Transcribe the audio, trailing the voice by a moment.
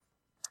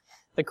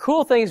The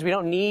cool thing is we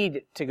don't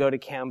need to go to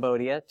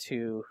Cambodia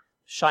to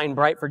shine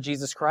bright for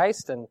Jesus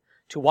Christ and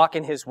to walk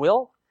in His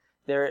will.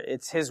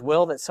 It's His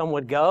will that some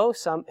would go,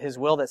 His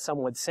will that some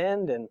would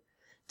send, and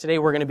today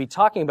we're going to be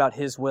talking about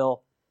His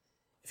will.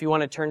 If you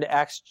want to turn to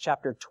Acts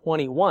chapter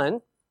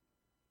 21,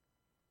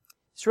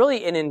 it's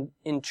really an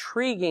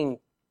intriguing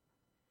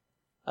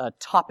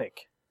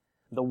topic,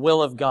 the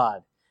will of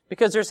God.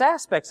 Because there's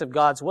aspects of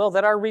God's will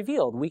that are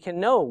revealed. We can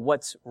know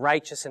what's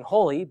righteous and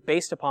holy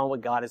based upon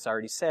what God has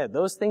already said.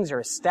 Those things are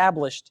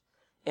established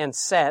and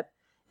set.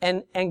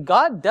 And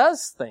God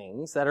does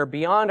things that are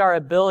beyond our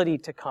ability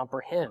to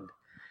comprehend.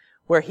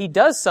 Where He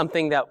does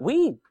something that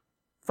we,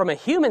 from a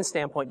human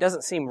standpoint,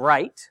 doesn't seem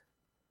right.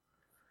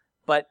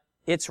 But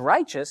it's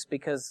righteous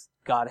because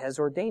God has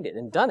ordained it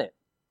and done it.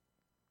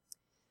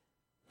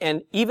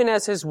 And even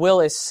as His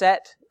will is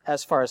set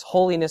as far as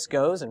holiness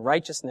goes and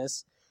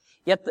righteousness,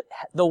 yet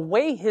the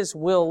way His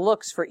will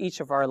looks for each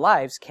of our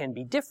lives can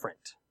be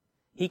different.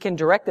 He can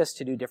direct us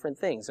to do different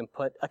things and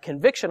put a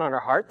conviction on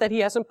our heart that He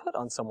hasn't put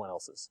on someone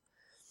else's.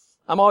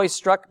 I'm always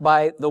struck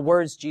by the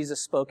words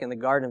Jesus spoke in the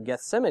Garden of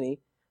Gethsemane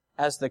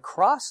as the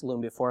cross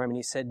loomed before Him, and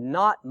He said,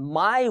 "Not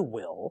my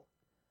will,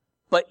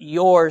 but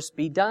yours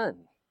be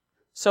done."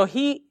 So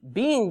He,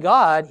 being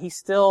God, He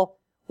still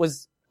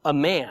was a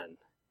man,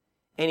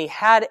 and He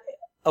had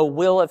a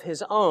will of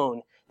His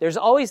own. There's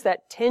always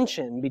that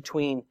tension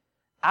between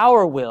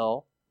our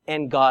will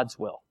and God's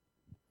will.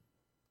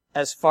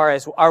 As far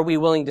as, are we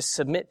willing to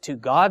submit to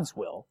God's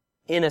will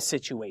in a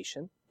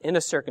situation, in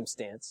a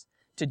circumstance,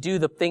 to do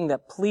the thing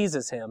that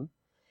pleases Him?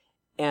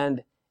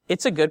 And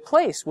it's a good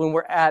place when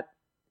we're at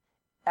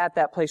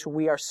that place where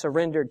we are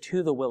surrendered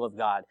to the will of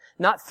God.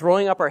 Not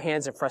throwing up our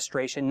hands in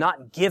frustration,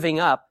 not giving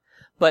up,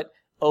 but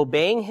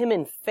obeying Him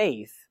in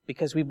faith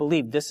because we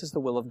believe this is the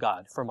will of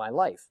God for my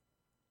life.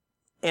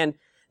 And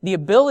the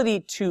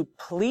ability to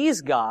please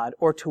God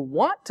or to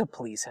want to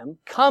please Him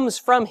comes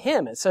from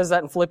Him. It says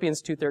that in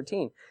Philippians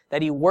 2:13,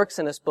 that He works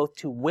in us both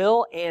to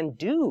will and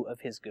do of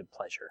His good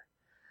pleasure.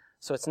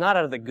 So it's not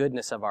out of the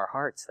goodness of our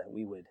hearts that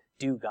we would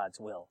do God's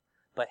will,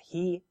 but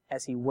He,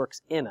 as He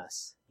works in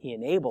us, He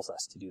enables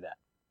us to do that.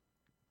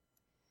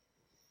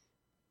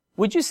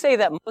 Would you say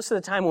that most of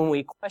the time when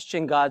we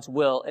question God's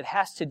will, it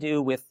has to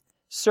do with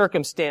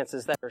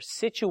circumstances that are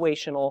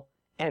situational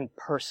and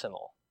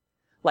personal?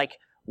 Like,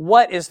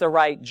 what is the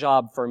right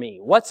job for me?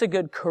 What's a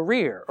good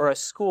career or a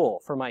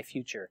school for my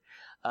future?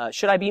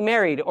 Should I be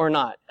married or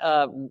not?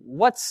 How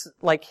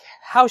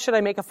should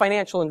I make a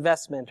financial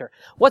investment? Or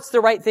what's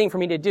the right thing for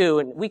me to do?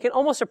 And we can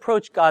almost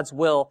approach God's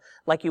will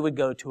like you would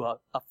go to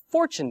a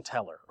fortune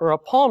teller or a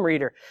palm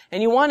reader.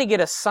 And you want to get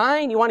a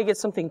sign, you want to get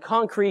something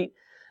concrete,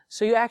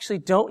 so you actually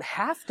don't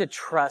have to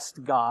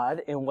trust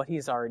God in what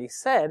He's already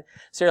said.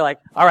 So you're like,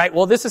 all right,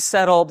 well, this is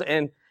settled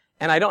and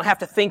I don't have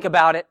to think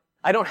about it.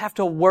 I don't have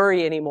to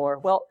worry anymore.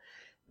 Well,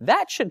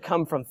 that should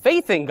come from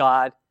faith in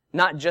God,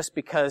 not just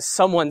because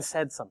someone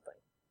said something,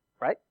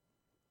 right?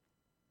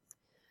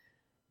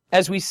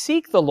 As we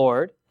seek the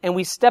Lord and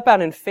we step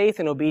out in faith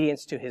and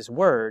obedience to His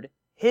word,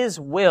 His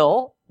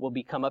will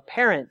become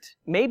apparent,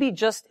 maybe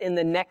just in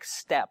the next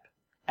step,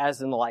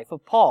 as in the life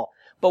of Paul.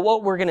 But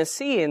what we're going to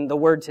see in the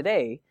word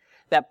today,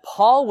 that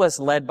Paul was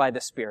led by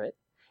the Spirit,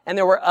 and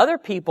there were other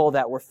people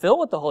that were filled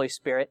with the Holy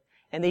Spirit,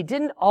 and they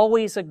didn't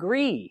always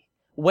agree.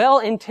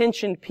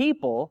 Well-intentioned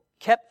people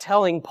kept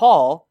telling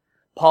Paul,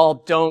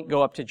 don't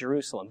go up to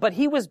Jerusalem. But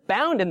he was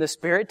bound in the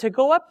Spirit to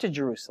go up to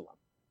Jerusalem.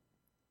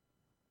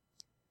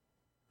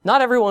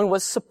 Not everyone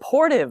was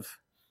supportive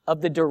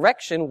of the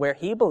direction where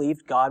he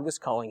believed God was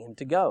calling him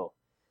to go.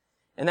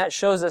 And that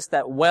shows us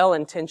that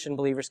well-intentioned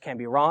believers can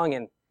be wrong.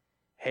 And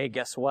hey,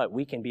 guess what?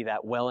 We can be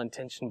that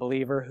well-intentioned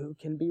believer who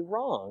can be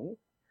wrong.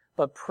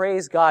 But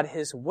praise God,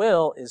 His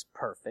will is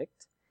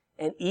perfect.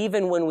 And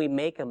even when we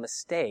make a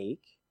mistake,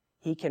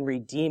 He can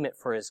redeem it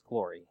for His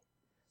glory.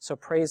 So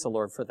praise the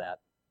Lord for that.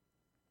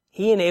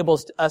 He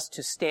enables us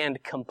to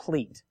stand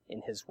complete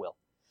in His will.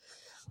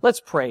 Let's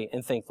pray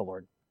and thank the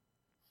Lord.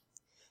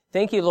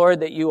 Thank you,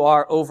 Lord, that You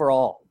are over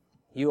all.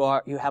 You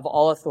have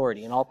all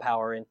authority and all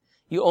power, and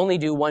You only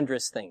do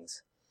wondrous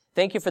things.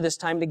 Thank You for this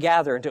time to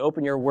gather and to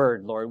open Your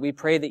word, Lord. We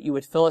pray that You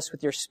would fill us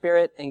with Your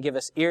Spirit and give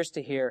us ears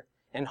to hear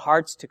and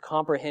hearts to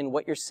comprehend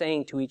what You're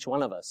saying to each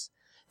one of us.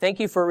 Thank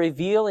You for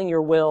revealing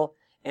Your will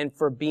and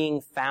for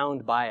being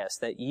found by us,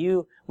 that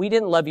we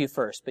didn't love You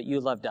first, but You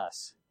loved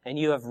us, and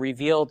You have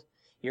revealed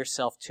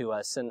Yourself to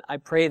us. And I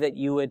pray that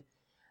You would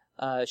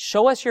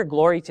show us Your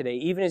glory today,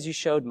 even as You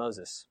showed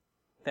Moses,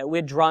 that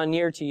we'd draw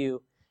near to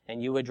You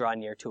and You would draw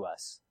near to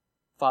us.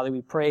 Father,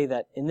 we pray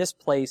that in this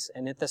place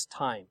and at this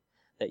time,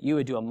 that You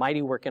would do a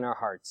mighty work in our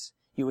hearts.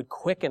 You would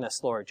quicken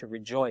us, Lord, to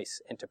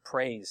rejoice and to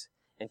praise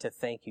and to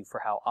thank You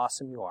for how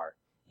awesome You are.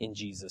 In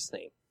Jesus'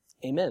 name,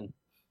 amen.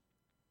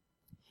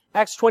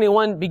 Acts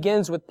 21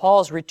 begins with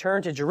Paul's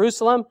return to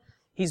Jerusalem.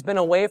 He's been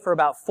away for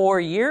about 4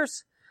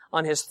 years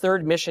on his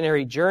third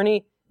missionary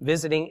journey,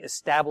 visiting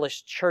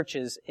established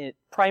churches,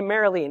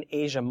 primarily in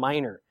Asia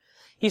Minor.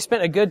 He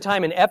spent a good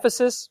time in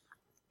Ephesus,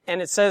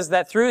 and it says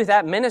that through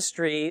that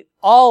ministry,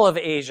 all of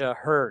Asia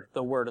heard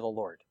the word of the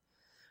Lord.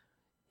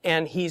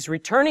 And he's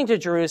returning to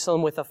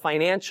Jerusalem with a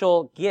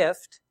financial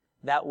gift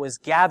that was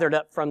gathered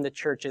up from the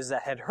churches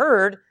that had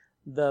heard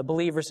the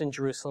believers in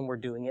Jerusalem were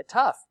doing it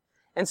tough.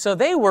 And so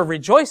they were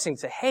rejoicing,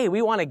 say, hey,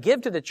 we want to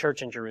give to the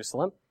church in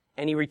Jerusalem.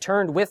 And he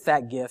returned with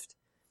that gift.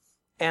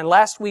 And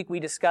last week we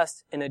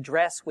discussed an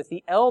address with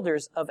the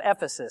elders of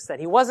Ephesus, that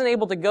he wasn't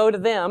able to go to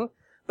them,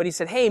 but he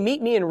said, hey,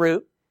 meet me en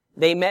route.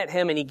 They met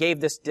him and he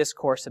gave this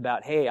discourse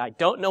about, hey, I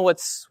don't know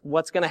what's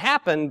going to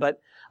happen, but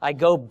I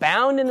go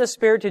bound in the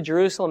Spirit to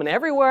Jerusalem, and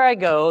everywhere I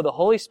go, the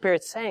Holy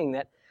Spirit's saying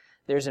that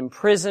there's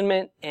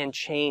imprisonment and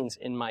chains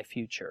in my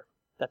future,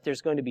 that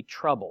there's going to be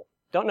trouble.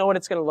 Don't know what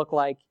it's going to look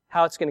like,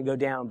 how it's going to go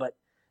down, but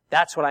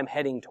that's what I'm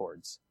heading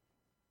towards.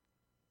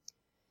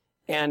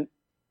 And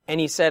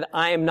he said,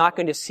 I am not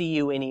going to see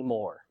you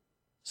anymore.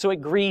 So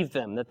it grieved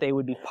them that they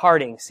would be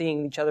parting,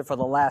 seeing each other for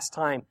the last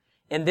time.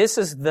 And this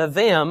is the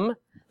them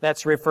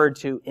that's referred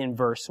to in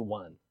verse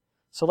 1.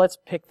 So let's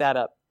pick that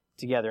up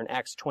together in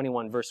Acts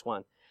 21, verse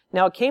 1.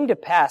 Now it came to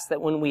pass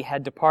that when we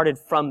had departed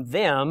from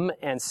them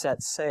and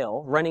set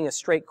sail, running a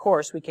straight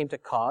course, we came to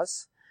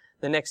Kos,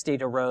 the next day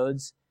to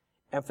Rhodes,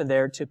 and from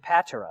there to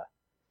Patara.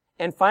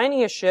 And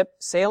finding a ship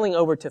sailing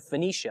over to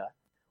Phoenicia,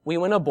 we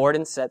went aboard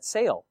and set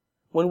sail.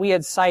 When we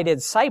had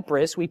sighted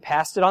Cyprus, we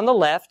passed it on the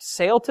left,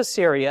 sailed to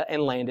Syria,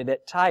 and landed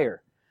at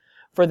Tyre.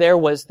 For there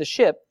was the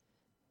ship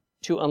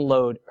to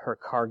unload her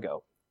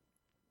cargo.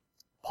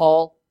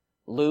 Paul,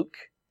 Luke,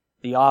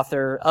 the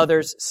author,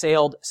 others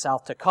sailed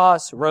south to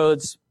Kos,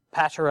 Rhodes,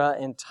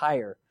 Patara, and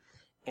Tyre.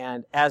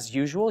 And as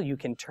usual, you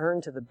can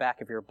turn to the back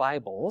of your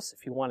Bibles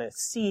if you want to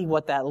see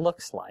what that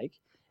looks like.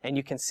 And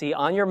you can see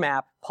on your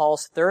map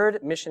Paul's third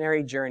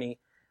missionary journey,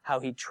 how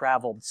he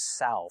traveled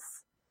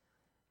south.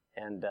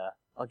 And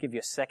I'll give you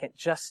a second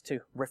just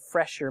to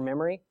refresh your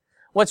memory.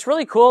 What's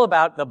really cool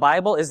about the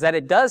Bible is that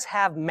it does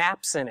have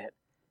maps in it,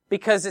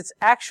 because it's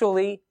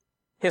actually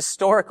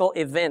historical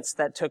events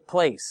that took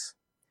place.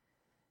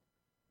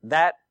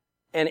 That,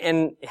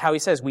 and how he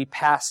says, we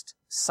passed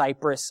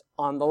Cyprus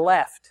on the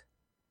left.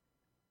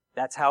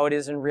 That's how it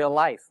is in real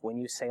life. When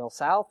you sail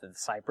south,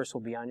 Cyprus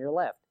will be on your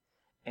left.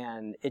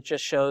 And it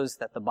just shows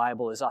that the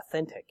Bible is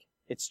authentic.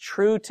 It's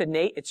true to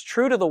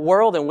the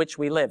world in which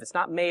we live. It's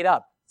not made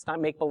up. It's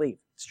not make-believe.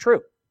 It's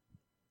true.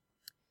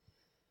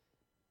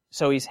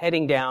 So he's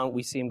heading down.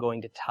 We see him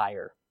going to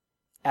Tyre.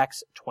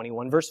 Acts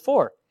 21, verse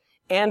 4.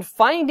 And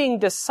finding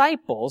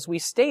disciples, we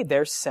stayed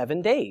there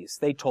 7 days.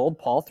 They told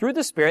Paul through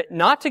the Spirit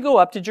not to go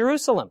up to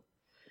Jerusalem.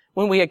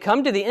 When we had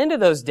come to the end of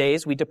those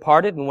days, we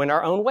departed and went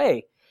our own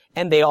way.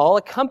 And they all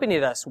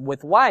accompanied us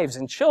with wives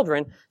and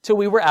children till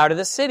we were out of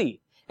the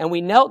city. And we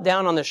knelt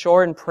down on the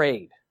shore and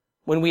prayed.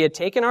 When we had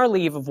taken our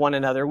leave of one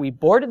another, we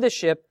boarded the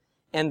ship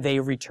and they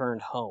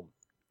returned home.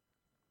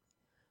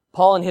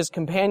 Paul and his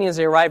companions,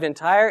 they arrived in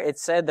Tyre. It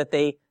said that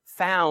they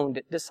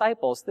found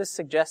disciples. This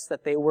suggests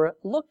that they were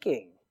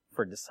looking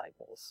for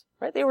disciples,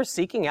 right? They were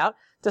seeking out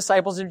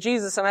disciples of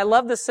Jesus. And I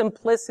love the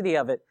simplicity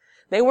of it.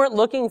 They weren't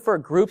looking for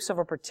groups of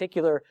a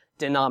particular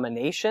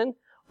denomination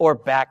or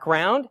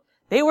background.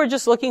 They were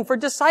just looking for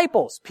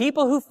disciples,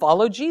 people who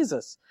follow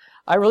Jesus.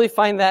 I really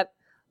find that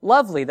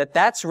lovely, that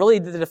that's really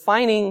the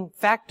defining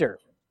factor.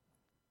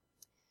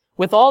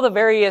 With all the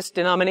various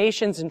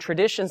denominations and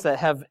traditions that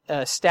have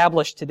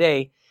established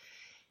today,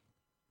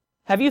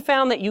 have you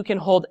found that you can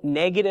hold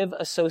negative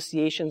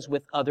associations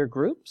with other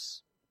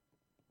groups?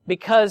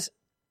 Because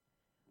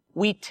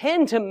we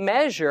tend to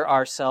measure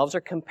ourselves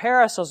or compare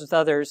ourselves with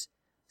others,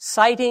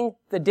 citing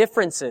the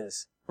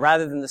differences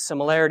rather than the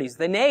similarities,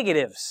 the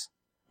negatives,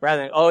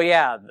 rather than, oh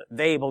yeah,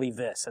 they believe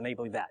this and they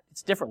believe that.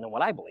 It's different than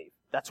what I believe.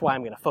 That's why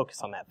I'm going to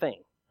focus on that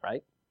thing,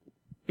 right?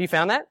 Have you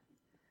found that?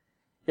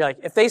 You're like,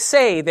 if they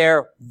say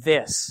they're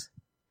this,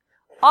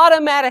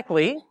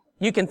 automatically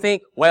you can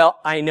think, well,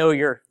 I know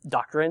your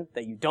doctrine,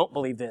 that you don't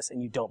believe this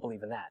and you don't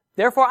believe in that.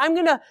 Therefore, I'm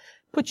going to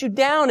put you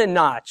down a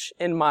notch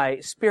in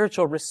my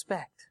spiritual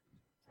respect,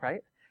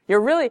 right?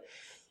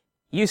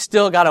 You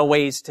still got a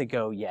ways to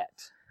go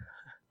yet.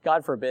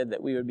 God forbid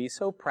that we would be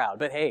so proud.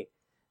 But hey,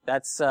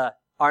 that's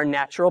our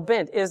natural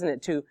bent, isn't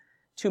it?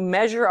 To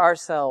measure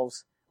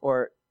ourselves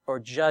or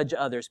judge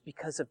others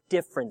because of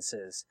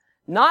differences.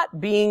 Not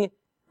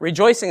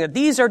rejoicing that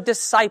these are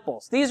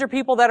disciples. These are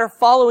people that are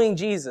following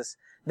Jesus.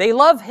 They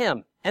love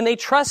Him and they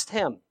trust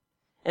Him.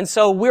 And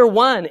so we're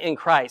one in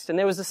Christ. And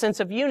there was a sense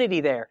of unity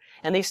there.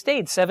 And they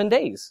stayed 7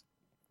 days.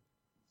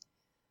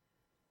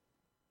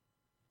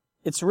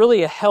 It's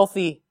really a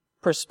healthy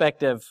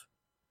perspective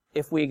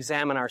if we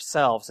examine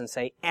ourselves and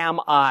say, am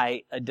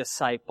I a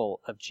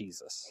disciple of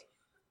Jesus?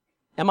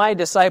 Am I a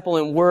disciple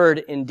in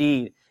word and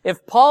deed?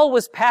 If Paul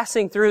was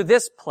passing through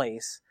this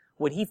place,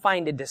 would he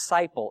find a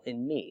disciple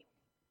in me?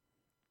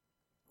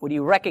 Would he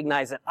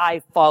recognize that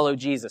I follow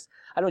Jesus?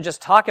 I don't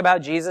just talk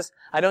about Jesus.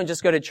 I don't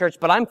just go to church,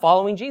 but I'm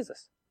following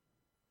Jesus.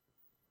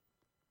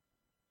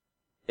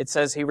 It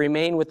says he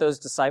remained with those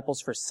disciples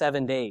for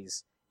 7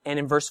 days. And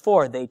in verse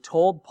 4, they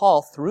told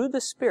Paul through the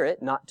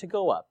Spirit not to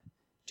go up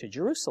to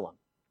Jerusalem.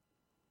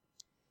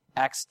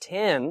 Acts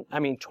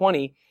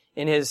 20,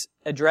 in his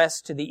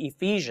address to the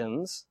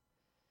Ephesians,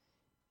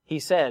 He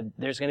said,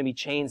 there's going to be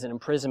chains and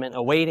imprisonment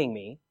awaiting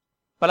me,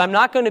 but I'm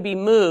not going to be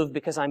moved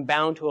because I'm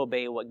bound to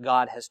obey what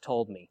God has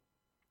told me.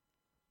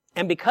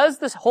 And because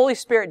the Holy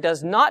Spirit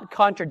does not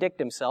contradict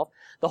himself,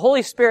 the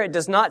Holy Spirit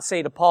does not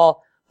say to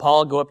Paul,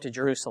 Paul, go up to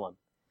Jerusalem.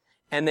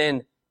 And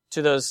then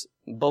to those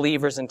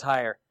believers in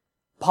Tyre,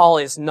 Paul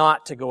is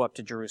not to go up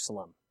to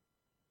Jerusalem.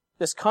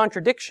 This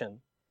contradiction,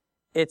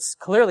 it's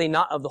clearly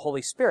not of the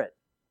Holy Spirit.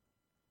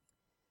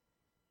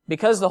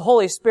 Because the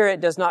Holy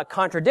Spirit does not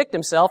contradict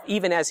himself,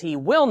 even as he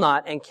will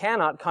not and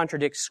cannot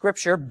contradict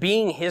Scripture,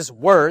 being his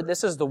word,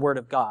 this is the word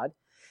of God,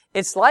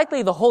 it's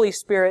likely the Holy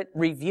Spirit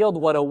revealed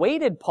what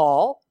awaited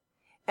Paul,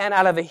 and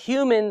out of a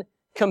human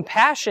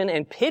compassion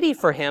and pity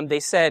for him, they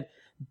said,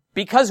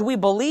 because we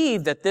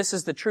believe that this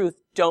is the truth,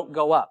 don't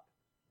go up.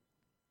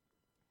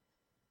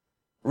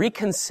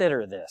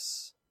 Reconsider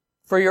this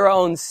for your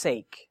own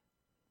sake,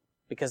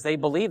 because they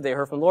believed they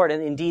heard from the Lord,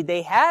 and indeed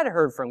they had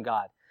heard from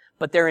God.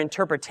 But their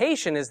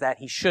interpretation is that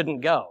he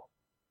shouldn't go.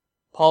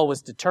 Paul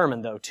was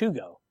determined, though, to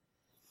go.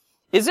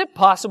 Is it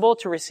possible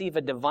to receive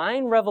a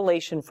divine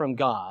revelation from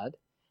God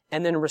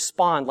and then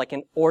respond like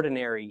an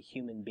ordinary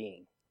human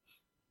being?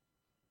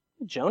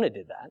 Jonah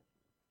did that.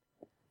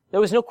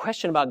 There was no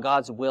question about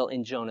God's will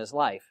in Jonah's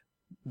life.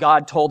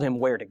 God told him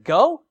where to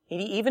go. He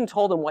even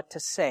told him what to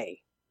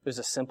say. It was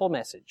a simple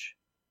message.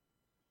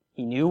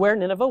 He knew where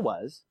Nineveh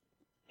was,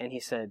 and he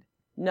said,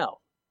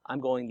 no,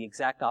 I'm going the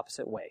exact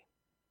opposite way.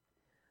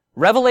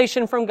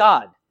 Revelation from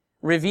God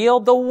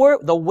revealed the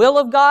will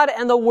of God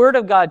and the word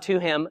of God to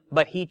him,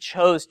 but he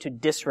chose to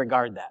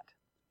disregard that.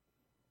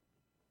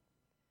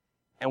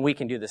 And we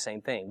can do the same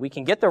thing. We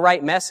can get the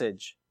right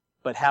message,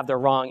 but have the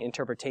wrong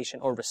interpretation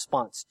or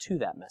response to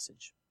that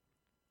message.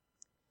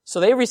 So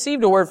they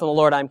received a word from the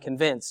Lord, I'm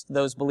convinced,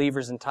 those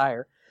believers in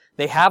Tyre.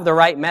 They have the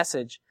right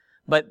message,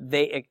 but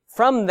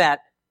from that,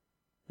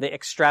 they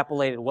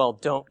extrapolated, well,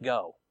 don't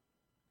go.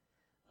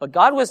 But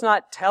God was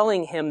not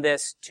telling him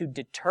this to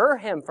deter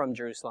him from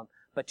Jerusalem,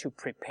 but to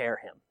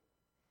prepare him.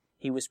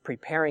 He was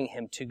preparing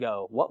him to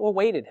go. What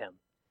awaited him?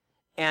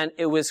 And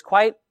it was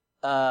quite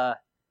a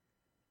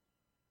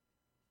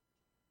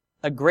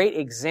great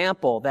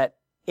example that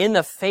in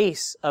the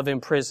face of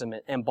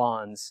imprisonment and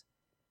bonds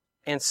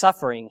and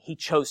suffering, he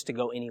chose to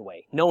go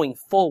anyway, knowing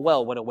full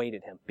well what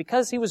awaited him,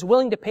 because he was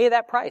willing to pay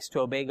that price to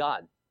obey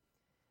God.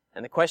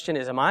 And the question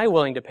is, am I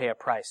willing to pay a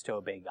price to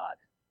obey God?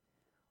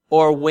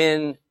 Or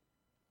when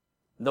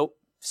the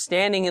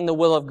standing in the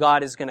will of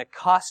God is going to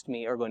cost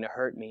me or going to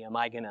hurt me, am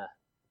I going to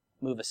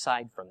move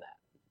aside from that?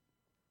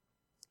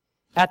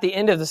 At the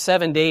end of the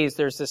 7 days,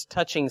 there's this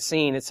touching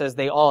scene. It says,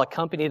 they all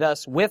accompanied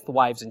us with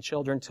wives and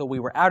children till we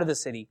were out of the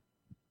city,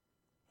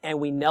 and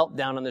we knelt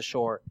down on the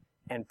shore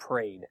and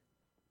prayed.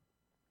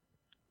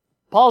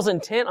 Paul's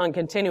intent on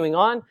continuing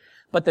on,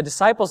 but the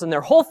disciples and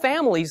their whole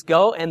families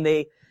go and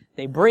they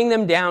bring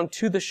them down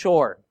to the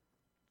shore.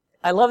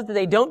 I love that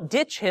they don't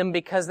ditch him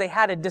because they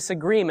had a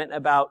disagreement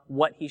about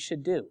what he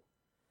should do.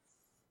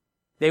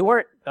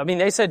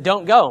 They said,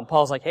 don't go. And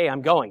Paul's like, hey,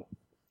 I'm going.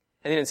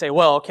 And they didn't say,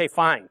 well, okay,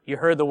 fine. You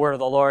heard the word of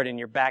the Lord and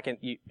you're back and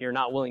you're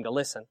not willing to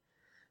listen.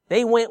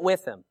 They went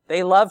with him.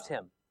 They loved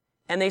him.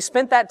 And they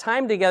spent that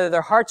time together.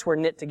 Their hearts were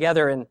knit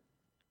together. And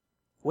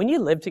when you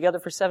live together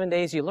for 7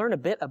 days, you learn a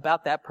bit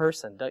about that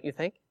person, don't you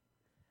think?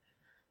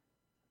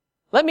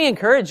 Let me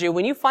encourage you,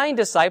 when you find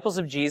disciples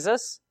of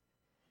Jesus,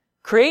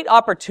 create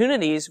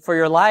opportunities for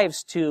your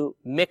lives to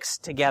mix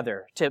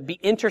together, to be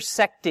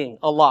intersecting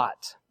a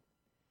lot.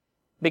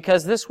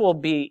 Because this will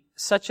be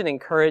such an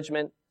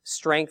encouragement,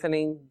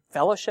 strengthening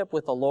fellowship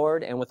with the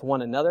Lord and with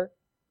one another.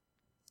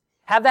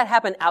 Have that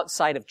happen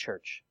outside of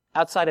church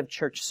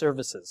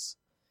services.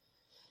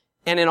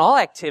 And in all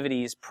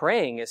activities,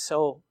 praying is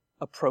so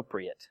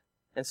appropriate.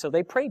 And so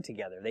they prayed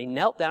together. They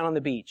knelt down on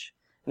the beach.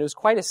 And it was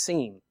quite a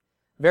scene.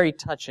 Very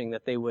touching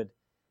that they would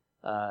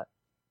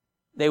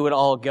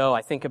all go.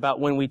 I think about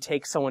when we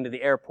take someone to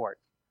the airport.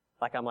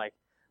 I'm like,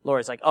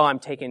 Laura's like, oh, I'm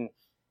taking,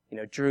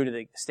 Drew to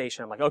the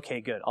station. I'm like,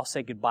 okay, good. I'll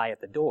say goodbye at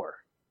the door.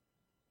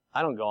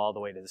 I don't go all the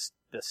way to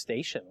the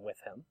station with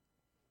him.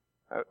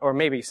 Or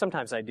maybe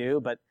sometimes I do,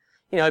 but,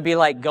 it'd be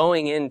like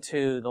going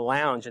into the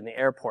lounge in the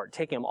airport,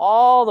 taking him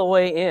all the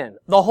way in.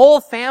 The whole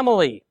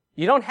family.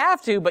 You don't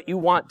have to, but you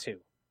want to.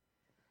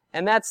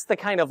 And that's the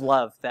kind of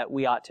love that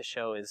we ought to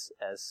show as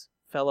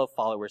fellow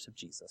followers of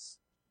Jesus.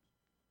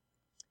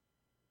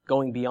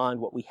 Going beyond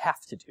what we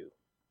have to do.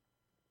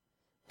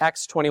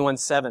 Acts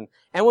 21:7.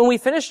 And when we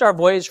finished our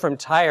voyage from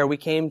Tyre, we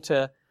came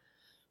to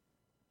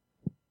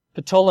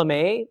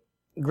Ptolemais,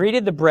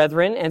 greeted the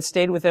brethren, and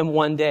stayed with them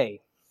 1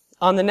 day.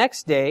 On the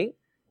next day,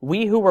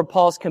 we who were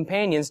Paul's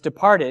companions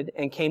departed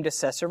and came to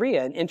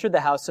Caesarea and entered the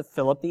house of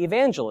Philip the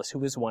evangelist, who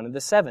was one of the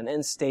 7,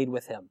 and stayed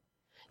with him.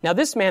 Now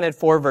this man had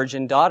 4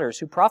 virgin daughters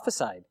who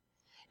prophesied.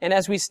 And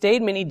as we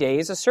stayed many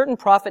days, a certain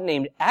prophet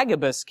named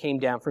Agabus came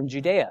down from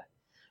Judea.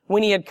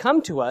 When he had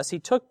come to us, he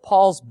took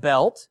Paul's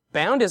belt,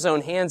 bound his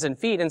own hands and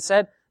feet, and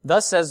said,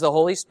 thus says the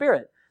Holy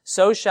Spirit,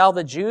 so shall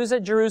the Jews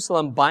at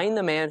Jerusalem bind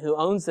the man who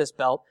owns this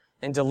belt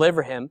and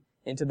deliver him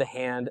into the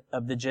hand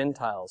of the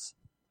Gentiles.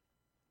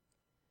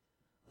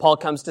 Paul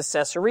comes to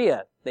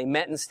Caesarea. They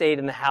met and stayed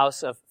in the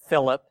house of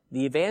Philip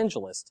the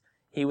evangelist.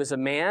 He was a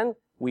man,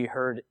 we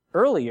heard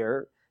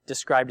earlier,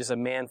 described as a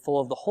man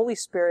full of the Holy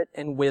Spirit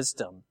and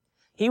wisdom.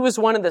 He was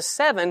one of the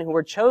 7 who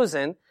were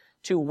chosen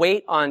to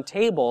wait on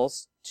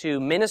tables to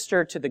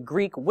minister to the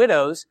Greek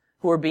widows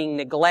who were being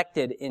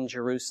neglected in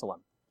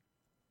Jerusalem.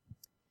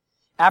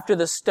 After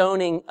the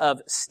stoning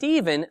of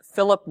Stephen,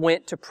 Philip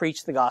went to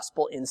preach the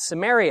gospel in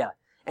Samaria.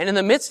 And in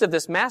the midst of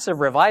this massive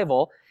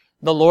revival,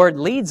 the Lord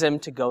leads him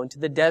to go into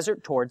the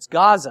desert towards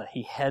Gaza.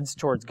 He heads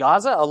towards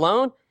Gaza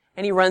alone,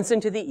 and he runs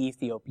into the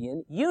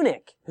Ethiopian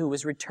eunuch who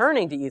was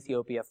returning to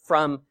Ethiopia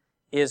from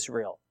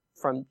Israel,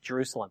 from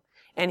Jerusalem.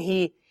 And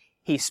he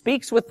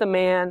speaks with the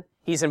man.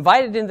 He's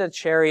invited into the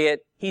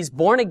chariot. He's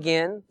born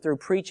again through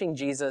preaching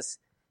Jesus.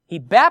 He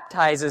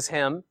baptizes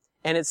him,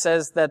 and it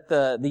says that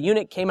the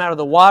eunuch came out of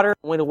the water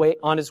and went away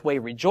on his way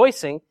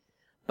rejoicing.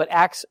 But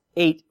Acts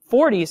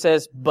 8:40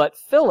 says, "But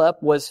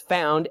Philip was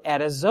found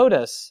at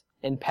Azotus,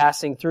 and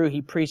passing through he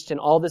preached in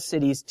all the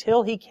cities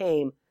till he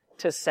came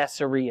to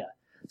Caesarea."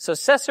 So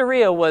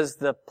Caesarea was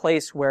the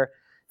place where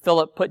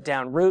Philip put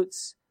down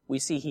roots. We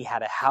see he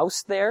had a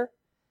house there.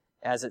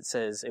 As it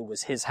says, it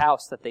was his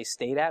house that they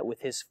stayed at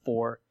with his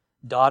 4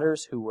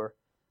 daughters who were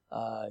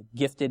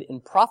gifted in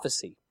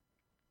prophecy.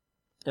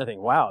 I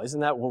think, wow,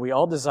 isn't that what we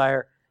all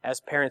desire as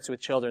parents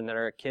with children, that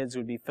our kids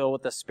would be filled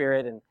with the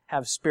Spirit and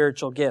have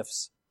spiritual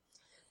gifts?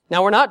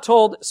 Now, we're not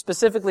told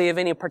specifically of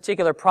any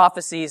particular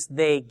prophecies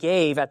they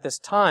gave at this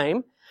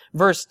time.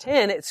 Verse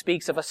 10, it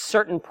speaks of a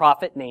certain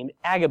prophet named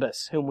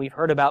Agabus, whom we've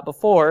heard about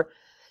before.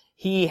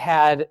 He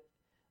had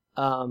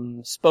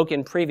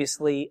spoken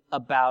previously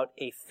about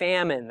a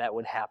famine that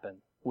would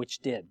happen, which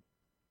did.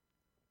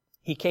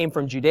 He came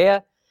from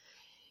Judea.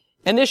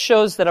 And this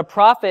shows that a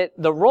prophet,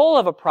 the role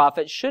of a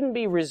prophet, shouldn't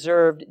be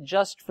reserved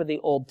just for the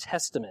Old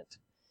Testament.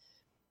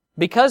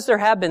 Because there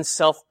have been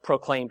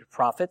self-proclaimed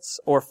prophets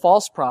or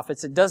false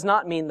prophets, it does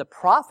not mean the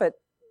prophet,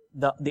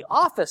 the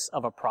office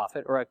of a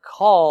prophet or a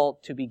call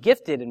to be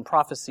gifted in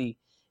prophecy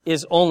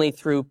is only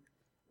through,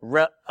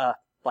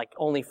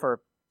 only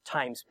for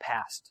times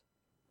past.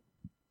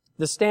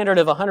 The standard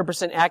of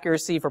 100%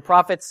 accuracy for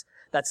prophets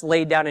that's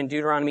laid down in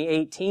Deuteronomy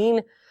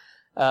 18,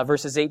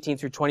 verses 18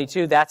 through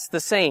 22, that's the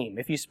same.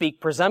 If you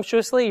speak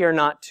presumptuously, you're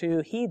not to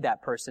heed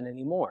that person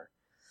anymore.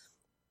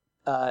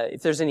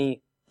 If there's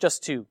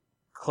just to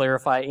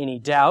clarify any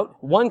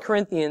doubt, 1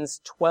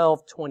 Corinthians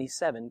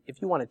 12:27,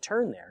 if you want to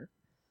turn there,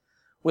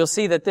 we'll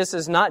see that this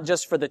is not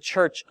just for the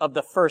church of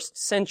the first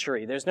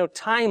century. There's no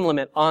time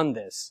limit on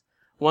this.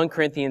 1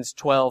 Corinthians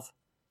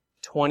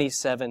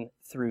 12:27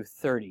 through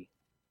 30.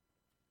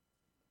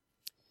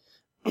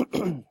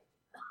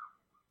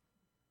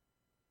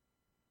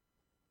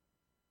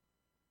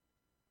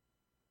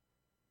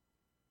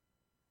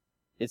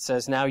 It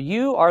says, "Now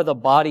you are the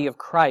body of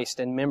Christ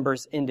and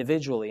members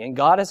individually, and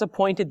God has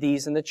appointed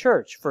these in the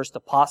church. First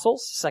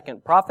apostles,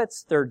 second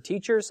prophets, third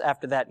teachers,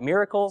 after that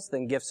miracles,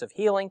 then gifts of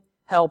healing,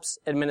 helps,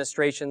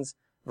 administrations,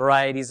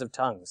 varieties of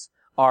tongues.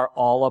 Are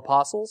all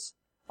apostles?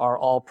 Are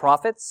all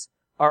prophets?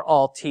 Are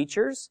all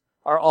teachers?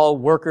 Are all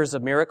workers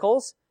of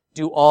miracles?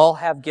 Do all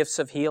have gifts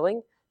of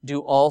healing?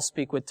 Do all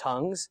speak with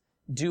tongues?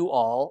 Do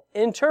all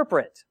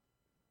interpret?"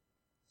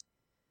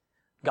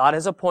 God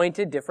has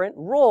appointed different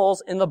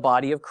roles in the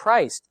body of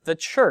Christ, the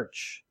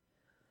church.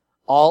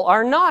 All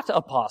are not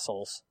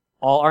apostles.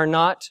 All are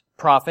not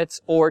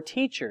prophets or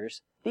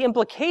teachers. The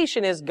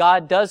implication is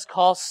God does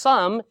call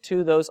some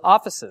to those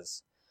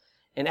offices.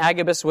 And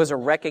Agabus was a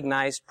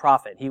recognized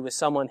prophet. He was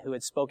someone who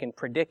had spoken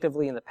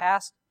predictively in the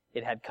past.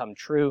 It had come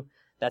true.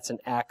 That's in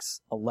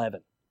Acts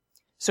 11.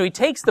 So he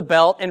takes the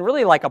belt, and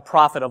really like a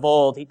prophet of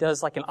old, he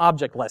does like an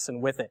object lesson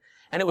with it.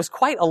 And it was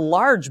quite a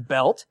large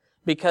belt,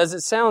 because it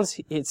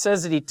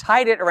says that he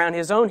tied it around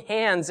his own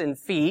hands and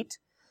feet.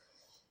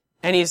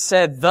 And he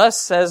said,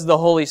 "Thus says the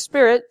Holy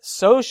Spirit,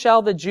 so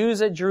shall the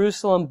Jews at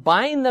Jerusalem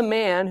bind the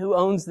man who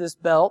owns this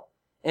belt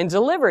and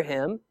deliver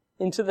him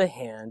into the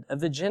hand of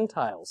the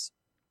Gentiles."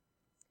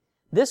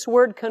 This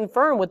word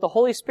confirmed what the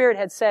Holy Spirit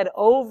had said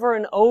over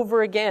and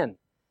over again.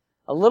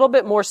 A little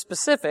bit more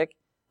specific,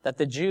 that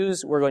the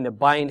Jews were going to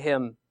bind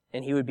him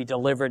and he would be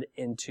delivered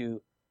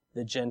into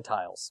the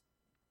Gentiles.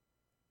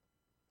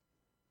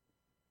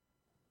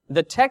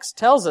 The text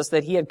tells us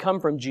that he had come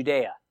from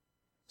Judea.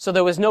 So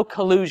there was no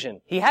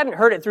collusion. He hadn't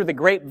heard it through the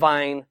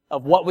grapevine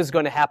of what was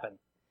going to happen.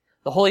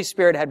 The Holy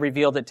Spirit had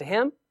revealed it to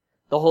him.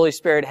 The Holy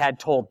Spirit had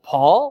told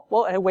Paul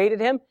what awaited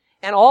him,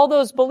 and all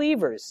those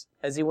believers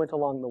as he went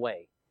along the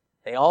way.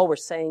 They all were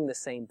saying the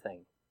same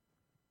thing.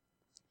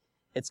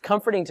 It's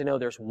comforting to know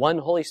there's one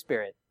Holy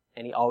Spirit,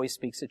 and he always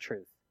speaks the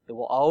truth. It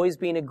will always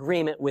be in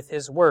agreement with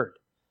his word.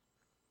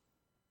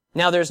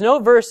 Now, there's no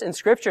verse in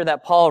Scripture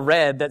that Paul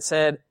read that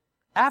said,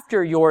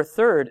 after your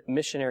third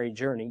missionary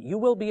journey, you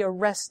will be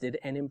arrested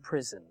and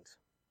imprisoned.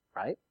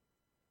 Right?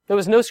 There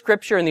was no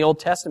Scripture in the Old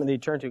Testament that he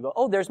turned to and go,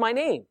 oh, there's my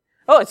name.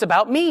 Oh, it's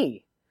about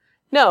me.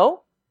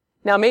 No.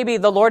 Now, maybe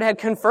the Lord had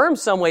confirmed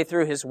some way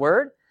through his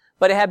word,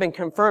 but it had been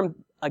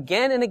confirmed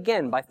again and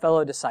again by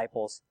fellow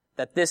disciples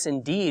that this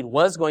indeed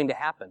was going to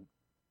happen.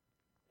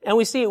 And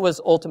we see it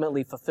was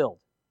ultimately fulfilled.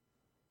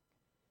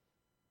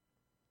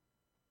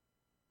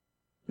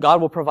 God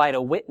will provide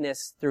a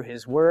witness through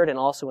His Word and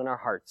also in our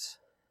hearts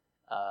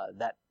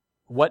that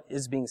what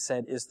is being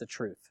said is the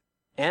truth.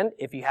 And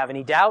if you have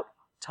any doubt,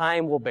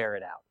 time will bear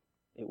it out.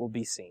 It will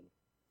be seen.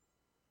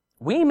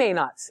 We may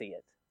not see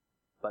it,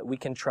 but we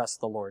can trust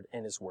the Lord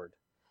and His Word.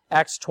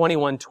 Acts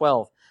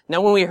 21:12.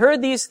 Now when we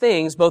heard these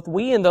things, both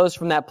we and those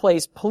from that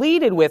place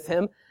pleaded with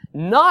him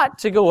not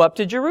to go up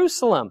to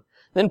Jerusalem.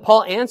 Then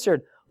Paul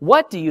answered,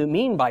 "What do you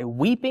mean by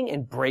weeping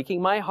and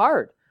breaking my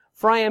heart?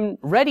 For I am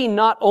ready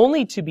not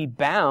only to be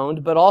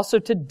bound, but also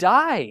to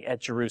die at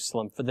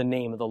Jerusalem for the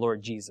name of the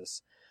Lord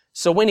Jesus."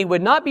 So when he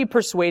would not be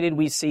persuaded,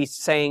 we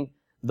ceased, saying,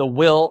 "The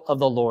will of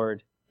the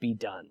Lord be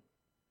done."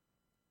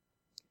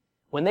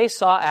 When they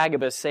saw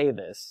Agabus say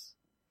this,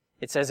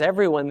 it says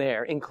everyone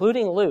there,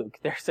 including Luke,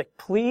 they're like,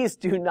 "Please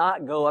do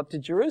not go up to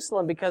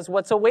Jerusalem because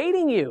what's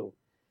awaiting you?"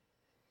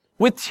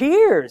 With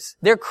tears,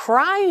 they're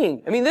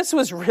crying. I mean, this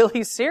was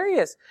really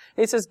serious.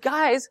 And he says,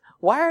 "Guys,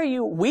 why are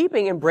you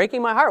weeping and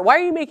breaking my heart? Why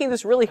are you making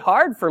this really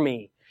hard for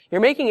me?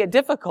 You're making it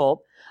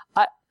difficult.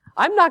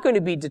 I'm not going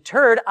to be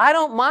deterred. I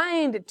don't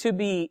mind to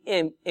be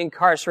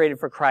incarcerated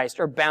for Christ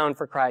or bound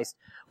for Christ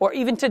or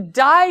even to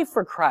die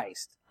for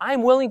Christ.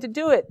 I'm willing to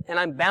do it, and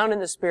I'm bound in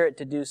the Spirit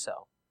to do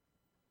so."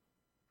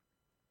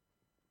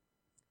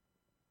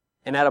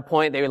 And at a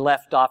point, they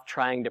left off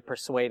trying to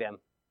persuade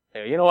him.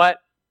 They go, "You know what?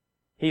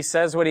 He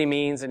says what he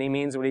means, and he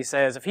means what he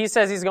says. If he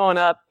says he's going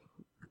up,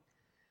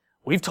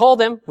 we've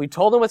told him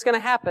what's going to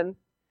happen.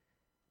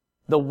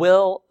 The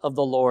will of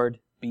the Lord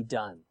be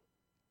done."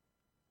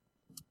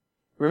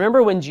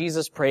 Remember when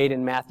Jesus prayed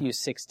in Matthew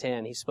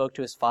 6:10, he spoke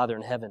to his Father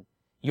in heaven,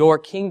 "Your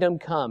kingdom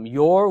come,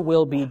 your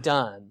will be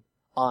done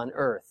on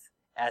earth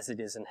as it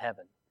is in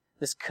heaven."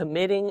 This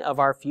committing of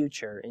our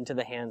future into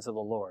the hands of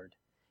the Lord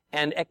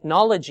and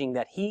acknowledging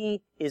that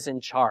He is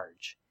in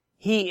charge,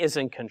 He is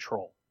in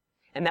control,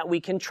 and that we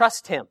can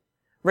trust Him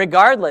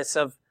regardless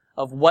of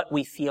what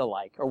we feel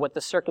like or what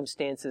the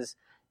circumstances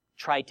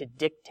try to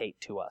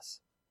dictate to us.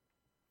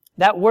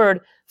 That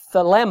word,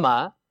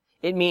 thelema,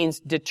 it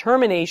means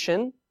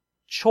determination,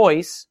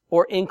 choice,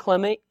 or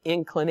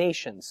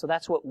inclination. So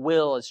that's what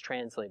will is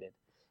translated.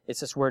 It's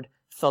this word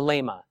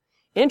thelema.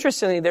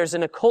 Interestingly, there's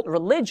an occult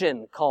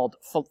religion called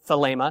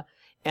thelema,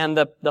 and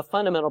the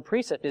fundamental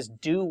precept is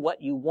do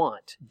what you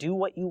want. Do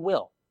what you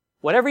will.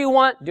 Whatever you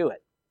want, do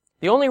it.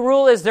 The only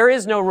rule is there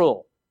is no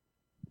rule.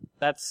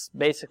 That's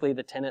basically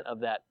the tenet of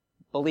that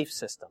belief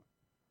system.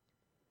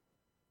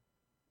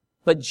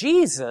 But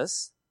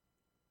Jesus,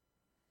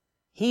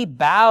 He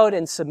bowed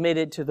and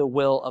submitted to the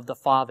will of the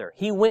Father.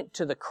 He went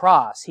to the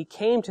cross. He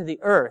came to the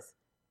earth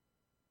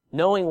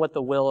knowing what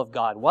the will of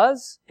God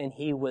was, and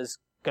He was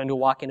going to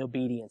walk in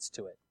obedience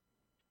to it.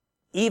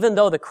 Even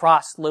though the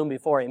cross loomed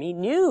before Him, He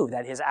knew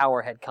that His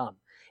hour had come,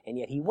 and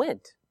yet He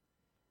went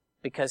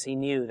because He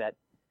knew that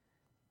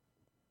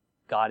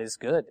God is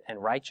good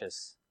and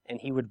righteous,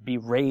 and He would be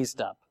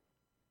raised up.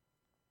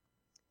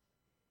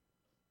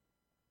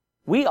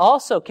 We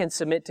also can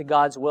submit to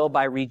God's will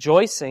by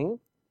rejoicing,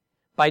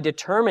 by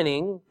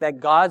determining that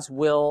God's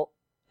will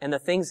and the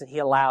things that He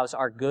allows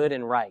are good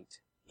and right,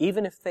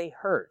 even if they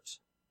hurt,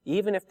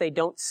 even if they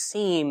don't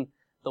seem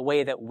the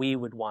way that we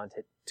would want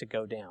it to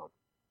go down.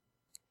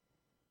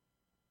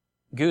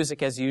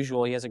 Guzik, as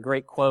usual, he has a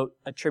great quote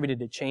attributed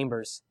to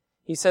Chambers.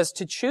 He says,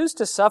 "To choose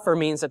to suffer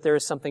means that there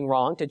is something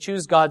wrong. To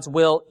choose God's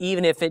will,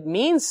 even if it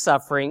means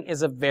suffering,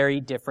 is a very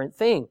different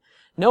thing.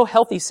 No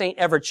healthy saint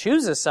ever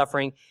chooses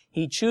suffering.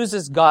 He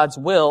chooses God's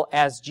will,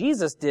 as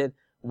Jesus did,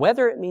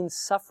 whether it means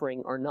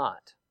suffering or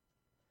not."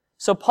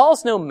 So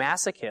Paul's no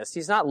masochist.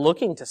 He's not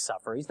looking to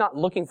suffer. He's not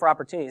looking for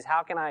opportunities.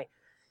 How can I,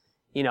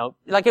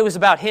 like it was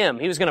about him.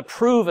 He was going to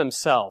prove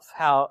himself,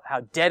 how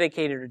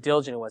dedicated or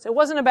diligent it was. It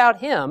wasn't about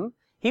him.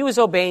 He was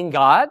obeying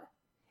God.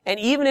 And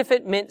even if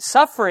it meant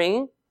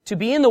suffering to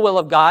be in the will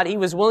of God, he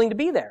was willing to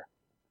be there.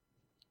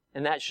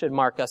 And that should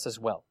mark us as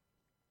well.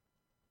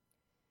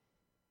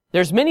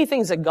 There's many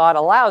things that God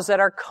allows that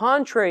are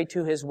contrary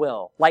to His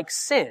will, like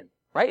sin,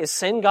 right? Is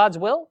sin God's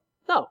will?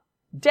 No.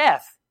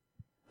 Death,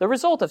 the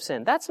result of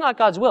sin. That's not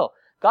God's will.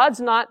 God's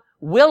not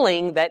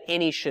willing that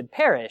any should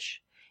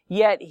perish,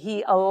 yet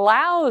He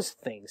allows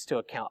things to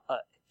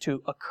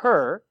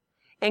occur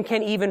and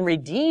can even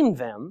redeem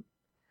them.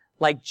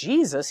 Like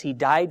Jesus, He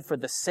died for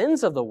the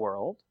sins of the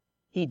world.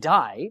 He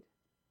died,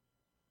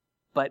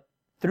 but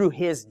through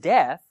His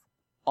death,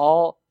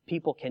 all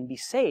people can be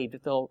saved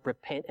if they'll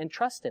repent and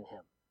trust in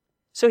Him.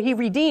 So He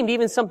redeemed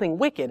even something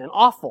wicked and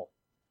awful,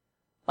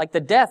 like the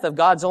death of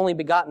God's only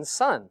begotten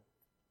Son.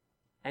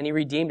 And He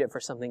redeemed it for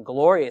something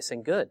glorious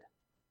and good,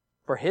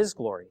 for His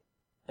glory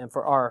and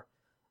for our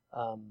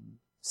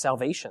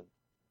salvation.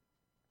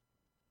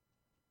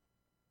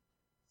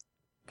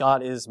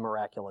 God is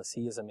miraculous.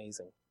 He is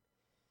amazing.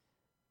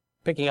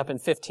 Picking up in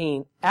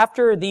 15,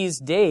 "After these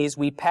days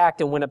we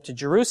packed and went up to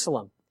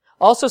Jerusalem.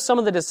 Also some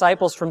of the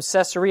disciples from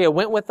Caesarea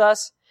went with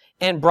us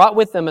and brought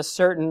with them a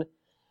certain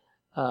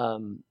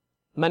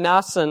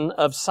Manasseh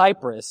of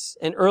Cyprus,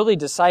 an early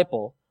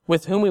disciple,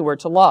 with whom we were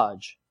to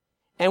lodge.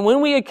 And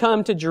when we had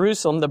come to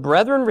Jerusalem, the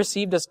brethren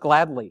received us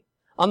gladly.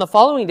 On the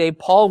following day,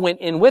 Paul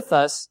went in with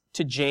us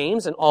to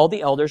James, and all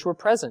the elders were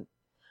present.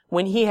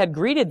 When he had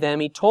greeted them,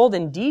 he told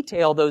in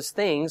detail those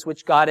things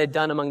which God had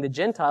done among the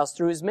Gentiles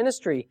through his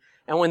ministry.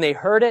 And when they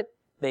heard it,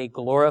 they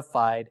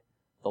glorified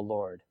the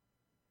Lord.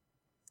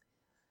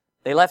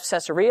 They left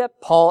Caesarea,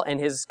 Paul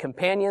and his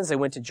companions, they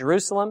went to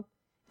Jerusalem,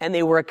 and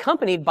they were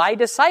accompanied by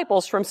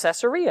disciples from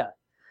Caesarea.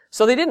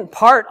 So they didn't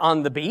part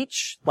on the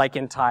beach like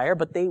in Tyre,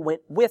 but they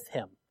went with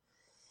him.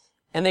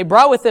 And they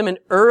brought with them an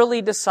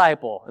early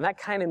disciple, and that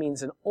kind of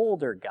means an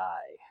older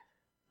guy.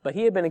 But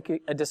he had been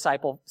a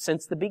disciple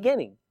since the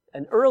beginning,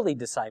 an early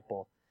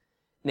disciple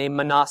named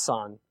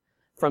Mnason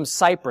from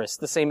Cyprus,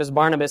 the same as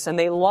Barnabas, and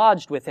they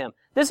lodged with him.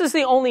 This is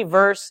the only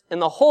verse in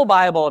the whole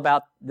Bible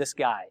about this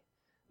guy,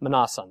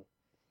 Mnason.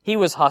 He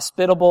was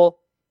hospitable.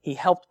 He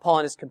helped Paul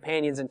and his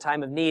companions in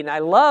time of need. And I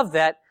love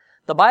that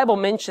the Bible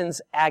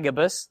mentions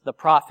Agabus, the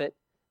prophet,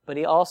 but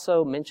he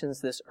also mentions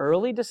this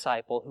early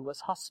disciple who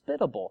was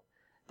hospitable.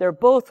 They're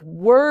both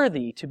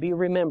worthy to be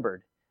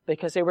remembered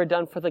because they were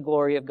done for the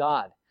glory of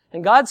God.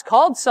 And God's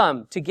called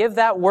some to give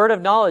that word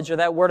of knowledge or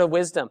that word of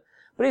wisdom.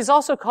 But He's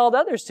also called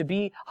others to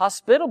be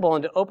hospitable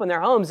and to open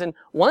their homes. And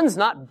one's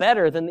not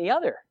better than the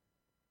other.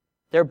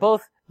 They're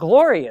both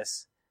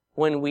glorious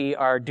when we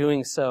are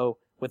doing so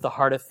with the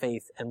heart of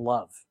faith and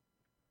love.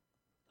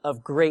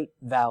 Of great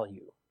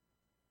value.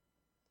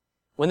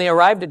 When they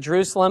arrived at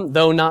Jerusalem,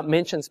 though not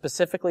mentioned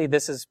specifically,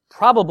 this is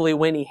probably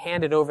when he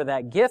handed over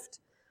that gift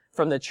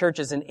from the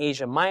churches in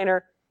Asia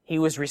Minor. He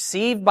was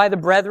received by the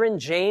brethren.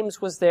 James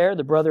was there,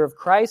 the brother of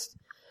Christ.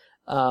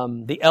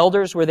 The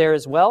elders were there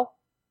as well.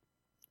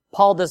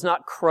 Paul does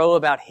not crow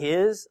about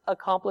his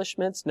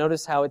accomplishments.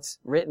 Notice how it's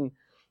written.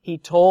 He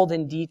told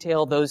in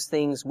detail those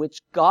things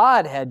which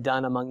God had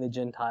done among the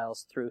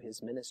Gentiles through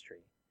his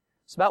ministry.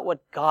 It's about what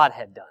God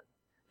had done.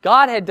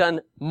 God had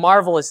done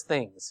marvelous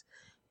things.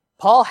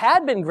 Paul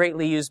had been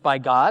greatly used by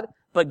God,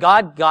 but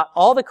God got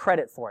all the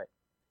credit for it.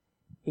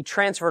 He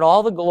transferred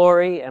all the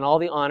glory and all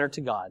the honor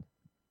to God.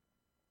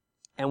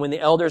 And when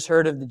the elders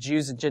heard of the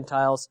Jews and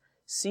Gentiles,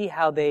 see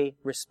how they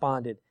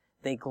responded.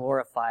 They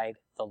glorified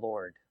the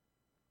Lord.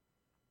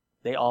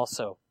 They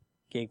also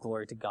gave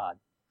glory to God.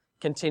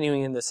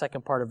 Continuing in the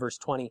second part of verse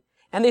 20.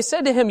 And they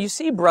said to him, you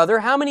see, brother,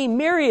 how many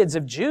myriads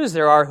of Jews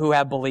there are who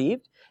have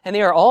believed, and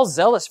they are all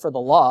zealous for the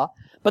law.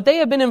 But they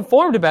have been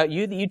informed about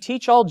you that you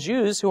teach all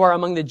Jews who are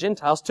among the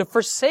Gentiles to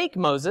forsake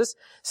Moses,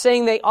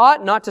 saying they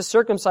ought not to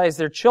circumcise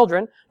their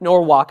children,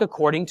 nor walk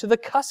according to the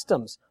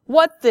customs.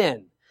 What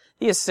then?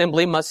 The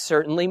assembly must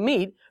certainly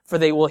meet, for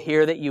they will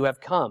hear that you have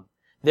come.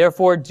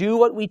 Therefore do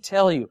what we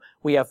tell you.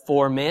 We have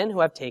 4 men who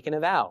have taken a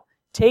vow.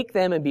 Take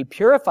them and be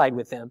purified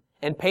with them,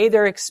 and pay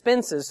their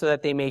expenses so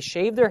that they may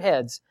shave their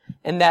heads,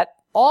 and that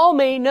all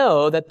may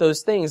know that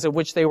those things of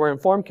which they were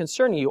informed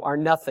concerning you are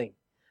nothing,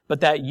 but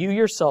that you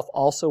yourself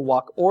also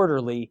walk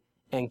orderly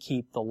and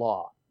keep the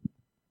law.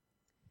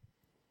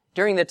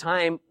 During the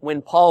time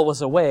when Paul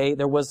was away,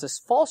 there was this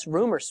false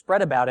rumor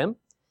spread about him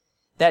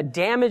that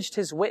damaged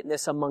his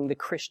witness among the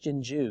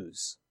Christian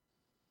Jews.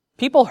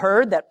 People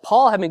heard that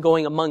Paul had been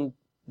going among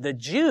the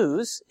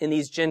Jews in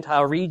these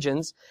Gentile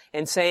regions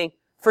and saying,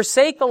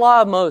 forsake the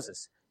law of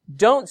Moses.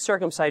 Don't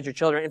circumcise your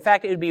children. In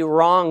fact, it would be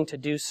wrong to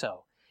do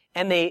so.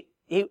 And they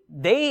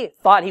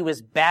thought he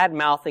was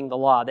bad-mouthing the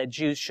law, that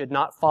Jews should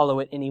not follow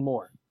it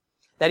anymore.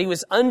 That he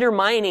was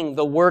undermining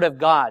the word of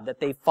God that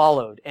they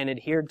followed and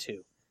adhered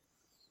to.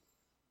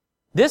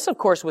 This, of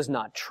course, was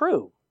not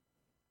true.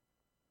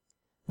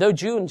 Though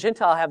Jew and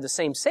Gentile have the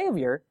same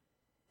Savior,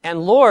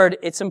 and Lord,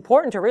 it's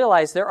important to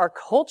realize there are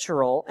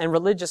cultural and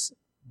religious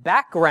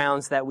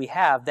backgrounds that we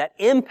have that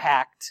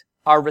impact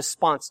our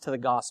response to the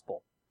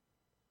gospel.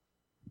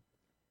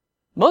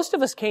 Most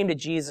of us came to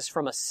Jesus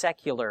from a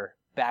secular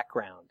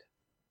background.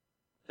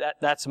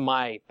 That's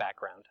my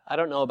background. I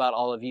don't know about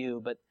all of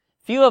you, but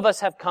few of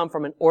us have come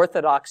from an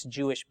Orthodox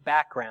Jewish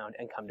background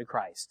and come to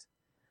Christ.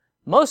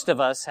 Most of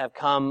us have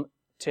come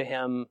to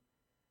Him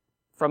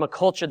from a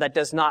culture that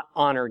does not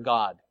honor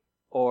God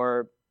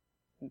or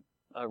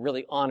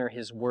really honor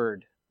His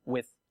Word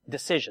with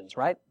decisions,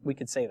 right? We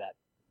could say that.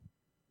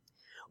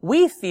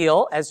 We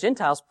feel, as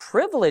Gentiles,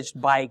 privileged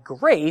by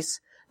grace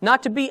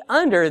not to be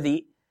under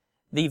the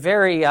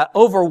very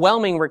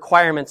overwhelming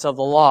requirements of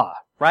the law,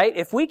 right?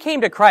 If we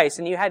came to Christ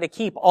and you had to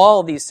keep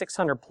all these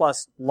 600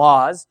 plus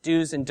laws,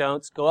 do's and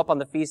don'ts, go up on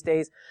the feast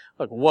days,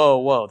 like,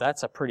 whoa,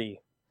 that's a pretty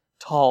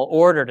tall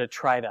order to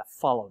try to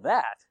follow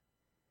that.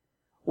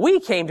 We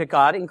came to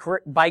God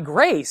by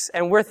grace,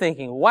 and we're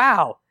thinking,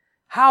 wow,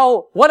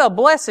 what a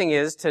blessing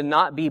is to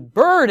not be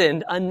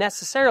burdened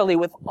unnecessarily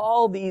with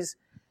all these,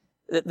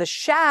 the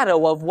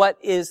shadow of what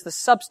is the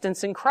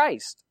substance in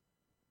Christ.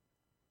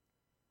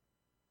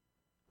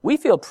 We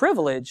feel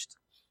privileged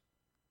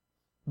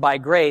by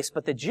grace,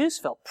 but the Jews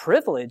felt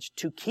privileged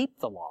to keep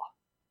the law.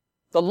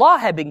 The law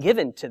had been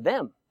given to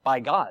them by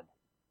God.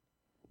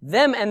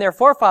 Them and their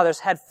forefathers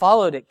had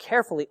followed it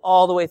carefully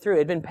all the way through. It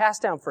had been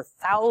passed down for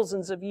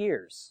thousands of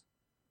years.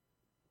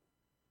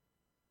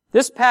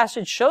 This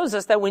passage shows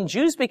us that when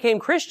Jews became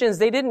Christians,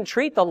 they didn't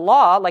treat the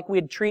law like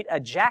we'd treat a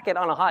jacket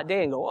on a hot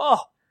day and go,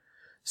 oh,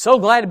 so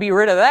glad to be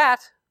rid of that.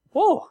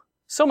 Whoa,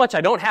 so much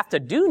I don't have to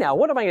do now.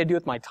 What am I going to do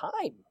with my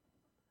time?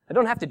 I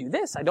don't have to do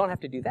this. I don't have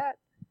to do that.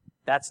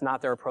 That's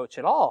not their approach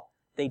at all.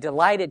 They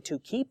delighted to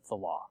keep the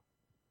law.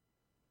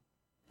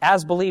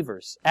 As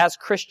believers, as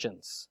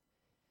Christians,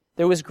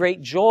 there was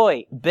great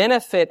joy,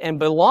 benefit, and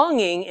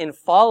belonging in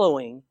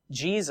following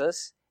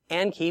Jesus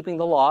and keeping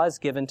the law as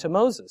given to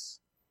Moses.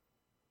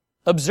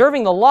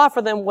 Observing the law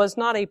for them was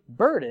not a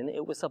burden,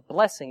 it was a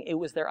blessing. It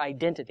was their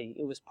identity.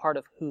 It was part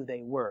of who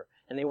they were.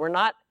 And they were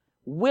not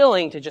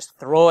willing to just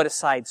throw it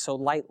aside so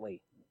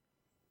lightly.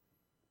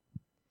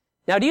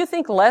 Now, do you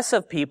think less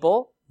of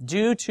people,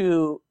 due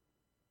to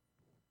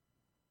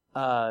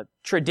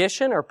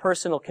tradition or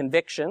personal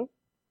conviction,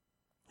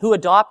 who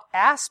adopt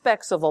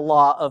aspects of the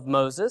law of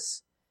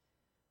Moses,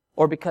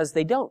 or because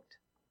they don't?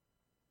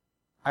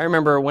 I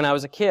remember when I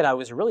was a kid, I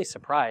was really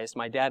surprised.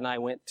 My dad and I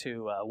went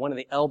to one of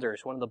the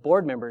elders, one of the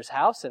board members'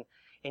 house,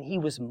 and he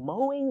was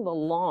mowing the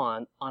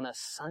lawn on a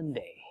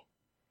Sunday.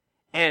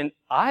 And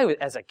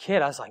as a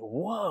kid, I was like,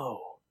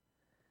 whoa,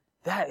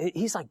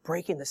 he's like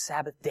breaking the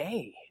Sabbath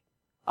day.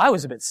 I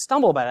was a bit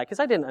stumbled by that because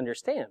I didn't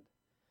understand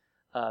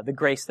the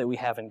grace that we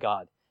have in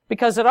God.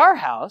 Because at our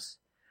house,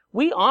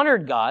 we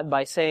honored God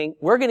by saying,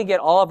 we're going to get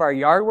all of our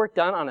yard work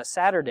done on a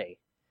Saturday.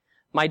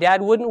 My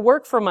dad wouldn't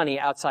work for money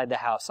outside the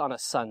house on a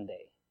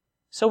Sunday.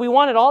 So we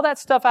wanted all that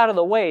stuff out of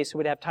the way so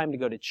we'd have time to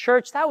go to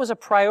church. That was a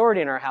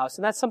priority in our house,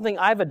 and that's something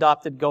I've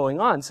adopted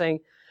going on, saying,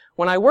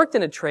 when I worked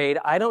in a trade,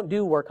 I don't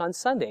do work on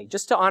Sunday,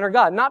 just to honor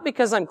God. Not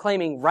because I'm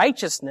claiming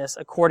righteousness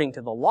according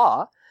to the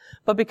law,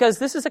 but because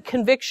this is a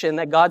conviction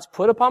that God's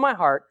put upon my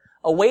heart,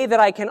 a way that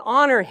I can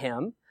honor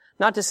Him,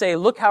 not to say,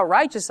 look how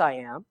righteous I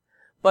am,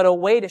 but a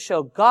way to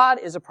show God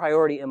is a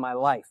priority in my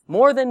life.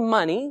 More than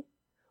money,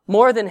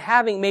 more than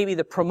having maybe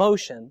the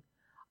promotion,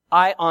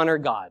 I honor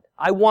God.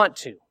 I want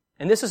to.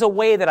 And this is a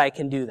way that I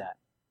can do that.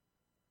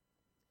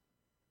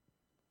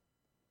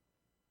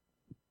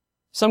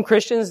 Some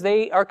Christians,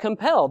 they are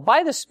compelled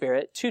by the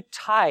Spirit to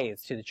tithe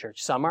to the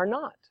church. Some are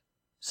not.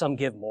 Some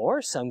give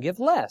more, some give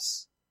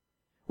less.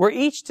 We're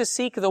each to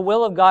seek the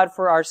will of God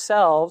for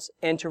ourselves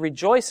and to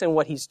rejoice in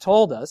what He's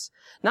told us,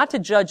 not to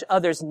judge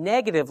others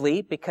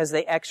negatively because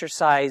they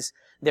exercise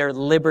their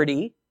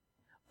liberty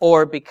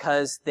or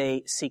because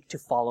they seek to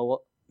follow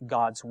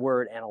God's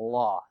word and a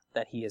law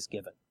that He has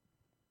given.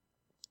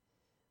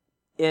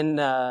 In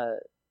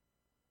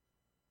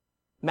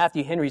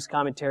Matthew Henry's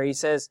commentary, he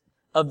says,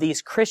 of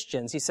these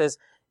Christians, he says,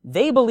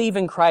 they believe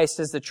in Christ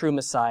as the true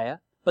Messiah,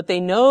 but they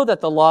know that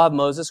the law of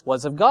Moses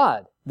was of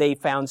God. They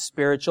found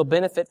spiritual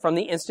benefit from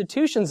the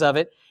institutions of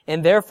it,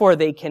 and therefore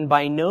they can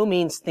by no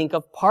means think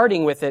of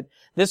parting with it.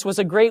 This was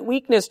a great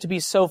weakness to be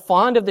so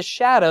fond of the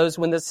shadows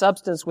when the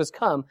substance was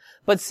come.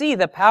 But see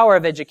the power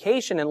of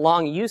education and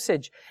long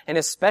usage, and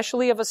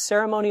especially of a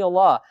ceremonial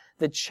law.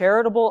 The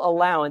charitable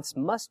allowance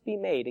must be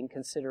made in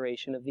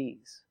consideration of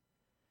these.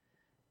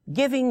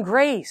 Giving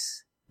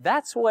grace.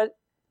 That's what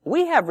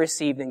we have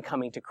received in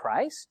coming to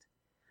Christ.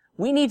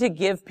 We need to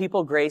give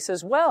people grace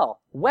as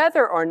well,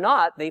 whether or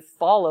not they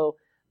follow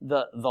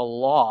the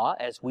law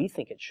as we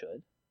think it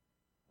should.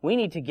 We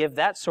need to give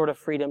that sort of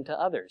freedom to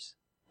others.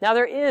 Now,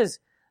 there is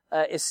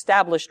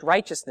established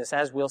righteousness,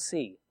 as we'll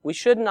see. We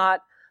should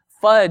not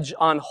fudge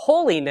on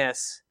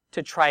holiness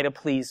to try to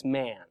please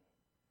man,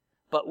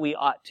 but we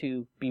ought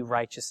to be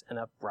righteous and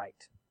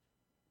upright.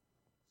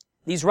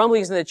 These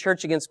rumblings in the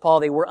church against Paul,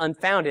 they were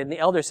unfounded, and the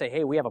elders say,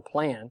 hey, we have a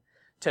plan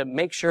to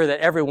make sure that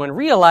everyone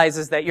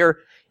realizes that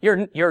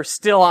you're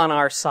still on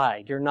our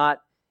side. You're not,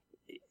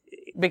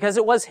 because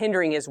it was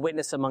hindering his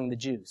witness among the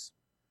Jews.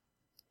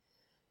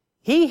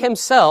 He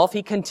himself,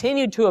 he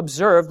continued to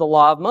observe the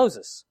law of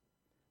Moses.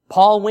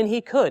 Paul, when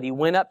he could, he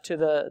went up to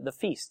the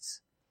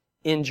feasts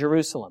in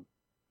Jerusalem.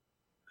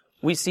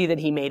 We see that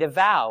he made a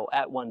vow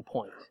at one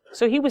point.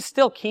 So he was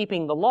still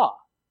keeping the law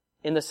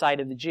in the sight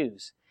of the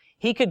Jews.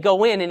 He could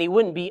go in and he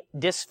wouldn't be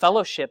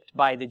disfellowshipped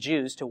by the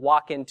Jews to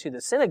walk into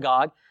the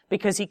synagogue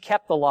because he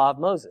kept the law of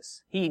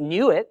Moses. He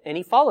knew it and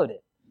he followed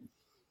it.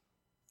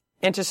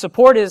 And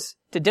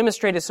to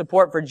demonstrate his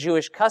support for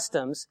Jewish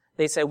customs,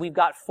 they said, we've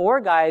got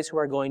 4 guys who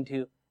are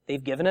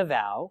they've given a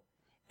vow,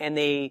 and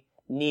they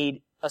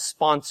need a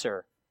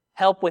sponsor,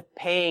 help with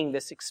paying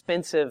this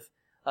expensive,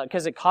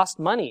 because it cost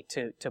money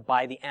to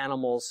buy the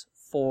animals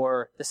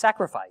for the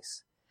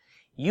sacrifice.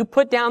 You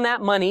put down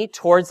that money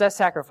towards that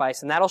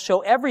sacrifice, and that'll show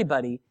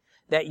everybody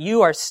that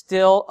you are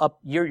still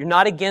you're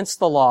not against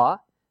the law,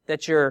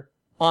 that you're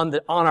on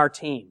our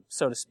team,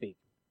 so to speak.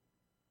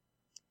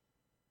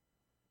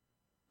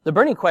 The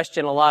burning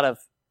question a lot of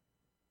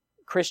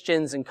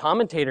Christians and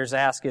commentators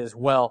ask is,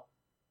 well,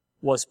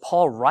 was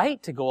Paul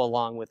right to go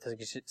along with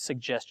the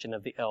suggestion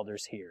of the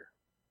elders here?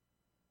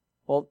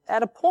 Well,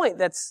 at a point,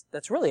 that's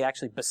really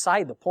actually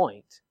beside the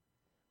point.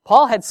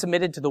 Paul had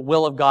submitted to the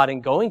will of God in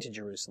going to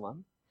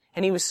Jerusalem,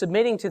 and he was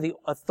submitting to the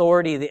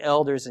authority of the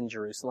elders in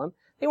Jerusalem.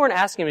 They weren't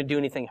asking him to do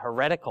anything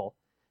heretical.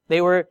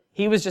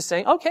 He was just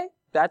saying, okay,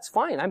 that's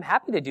fine. I'm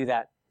happy to do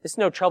that. It's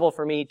no trouble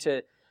for me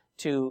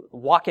to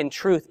walk in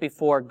truth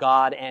before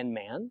God and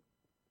man.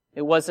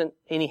 It wasn't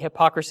any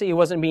hypocrisy. He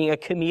wasn't being a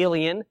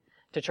chameleon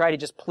to try to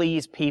just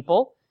please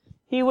people.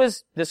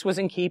 This was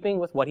in keeping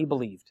with what he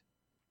believed.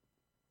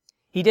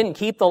 He didn't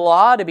keep the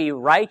law to be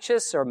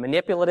righteous or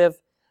manipulative,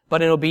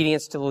 but in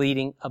obedience to the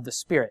leading of the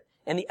Spirit.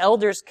 And the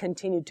elders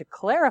continued to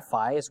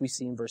clarify, as we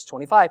see in verse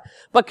 25,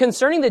 but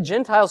concerning the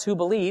Gentiles who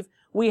believe,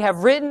 we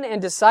have written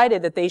and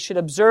decided that they should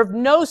observe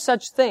no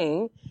such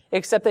thing,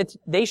 except that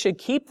they should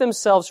keep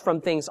themselves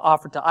from things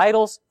offered to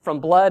idols, from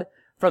blood,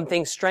 from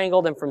things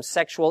strangled, and from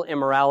sexual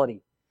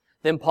immorality.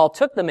 Then Paul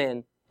took them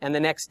in, and the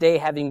next day,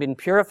 having been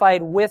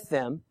purified with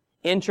them,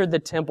 entered the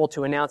temple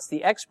to announce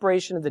the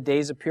expiration of the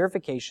days of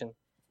purification,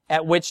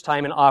 at which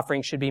time an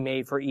offering should be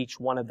made for each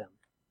one of them.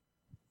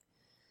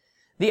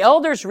 The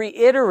elders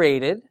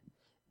reiterated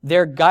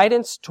their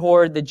guidance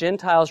toward the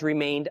Gentiles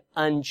remained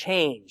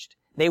unchanged.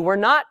 They were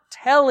not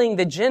telling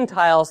the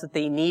Gentiles that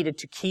they needed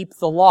to keep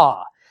the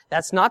law.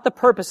 That's not the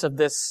purpose of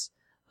this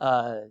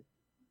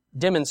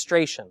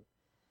demonstration.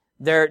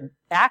 Their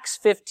Acts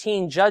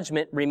 15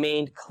 judgment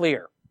remained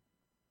clear.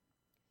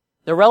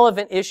 The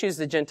relevant issues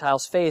the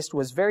Gentiles faced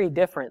was very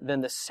different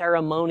than the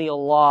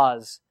ceremonial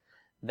laws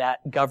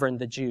that governed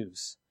the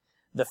Jews,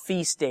 the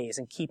feast days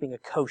and keeping a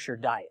kosher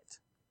diet.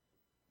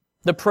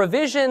 The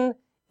provision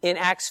in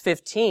Acts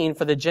 15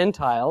 for the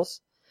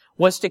Gentiles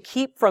was to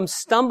keep from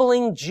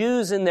stumbling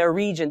Jews in their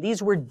region.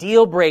 These were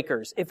deal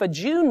breakers. If a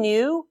Jew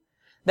knew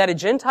that a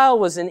Gentile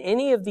was in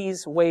any of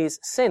these ways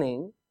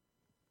sinning,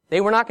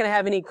 they were not going to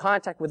have any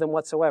contact with him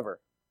whatsoever.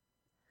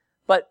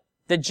 But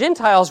the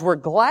Gentiles were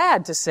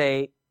glad to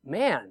say,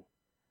 man,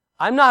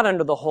 I'm not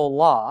under the whole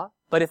law,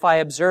 but if I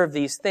observe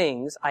these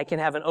things, I can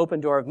have an open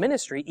door of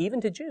ministry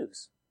even to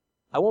Jews.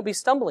 I won't be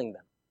stumbling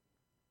them.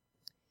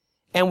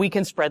 And we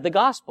can spread the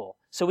gospel,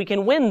 so we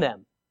can win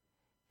them.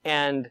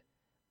 And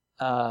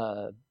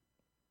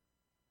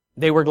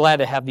they were glad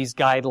to have these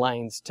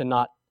guidelines to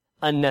not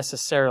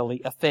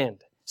unnecessarily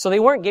offend. So they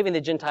weren't giving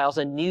the Gentiles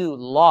a new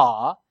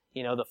law,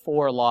 the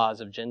 4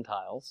 laws of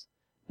Gentiles.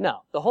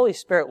 No, the Holy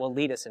Spirit will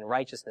lead us in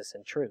righteousness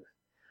and truth.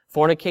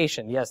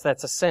 Fornication, yes,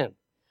 that's a sin.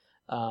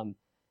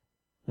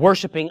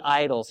 Worshipping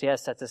idols,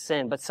 yes, that's a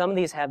sin. But some of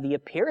these have the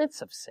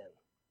appearance of sin,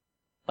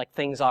 like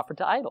things offered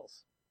to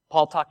idols.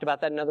 Paul talked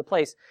about that in another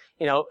place.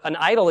 An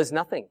idol is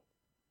nothing.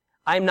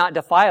 I'm not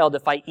defiled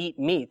if I eat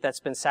meat that's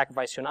been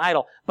sacrificed to an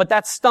idol, but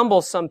that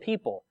stumbles some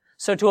people.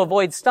 So to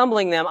avoid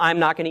stumbling them, I'm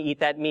not going to eat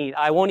that meat.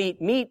 I won't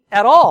eat meat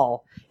at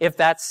all if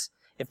this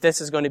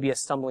is going to be a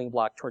stumbling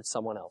block towards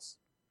someone else.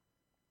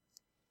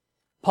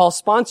 Paul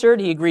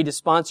he agreed to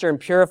sponsor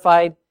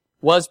and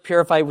was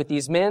purified with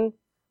these men.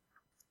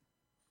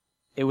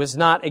 It was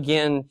not,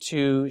 again,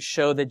 to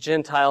show that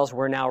Gentiles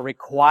were now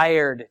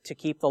required to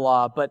keep the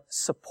law, but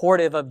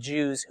supportive of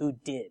Jews who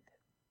did.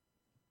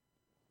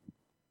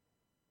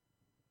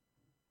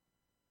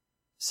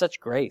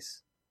 Such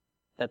grace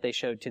that they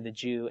showed to the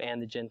Jew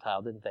and the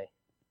Gentile, didn't they?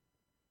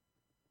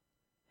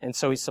 And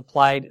so he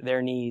supplied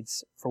their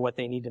needs for what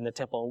they need in the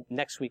temple.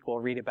 Next week we'll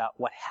read about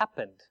what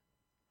happened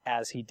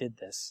as he did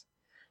this.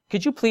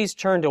 Could you please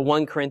turn to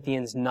 1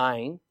 Corinthians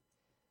 9?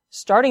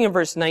 Starting in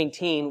verse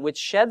 19, which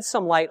sheds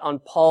some light on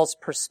Paul's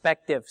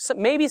perspective.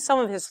 Maybe some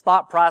of his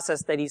thought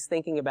process that he's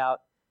thinking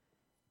about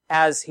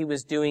as he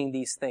was doing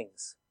these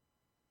things.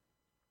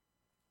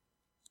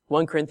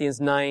 1 Corinthians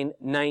 9,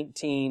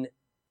 19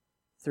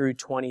 through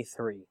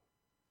 23.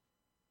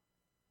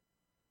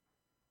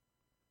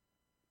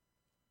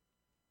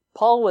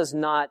 Paul was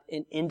not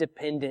an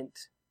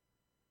independent,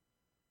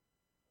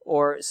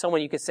 or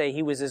someone you could say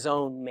he was his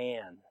own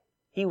man.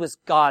 He was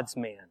God's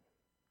man.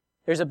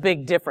 There's a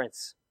big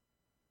difference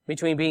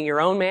between being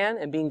your own man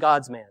and being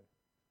God's man.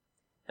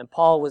 And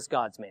Paul was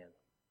God's man.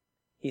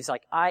 He's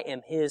like, I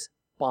am his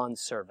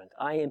bondservant.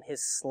 I am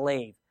his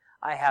slave.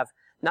 I have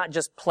not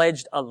just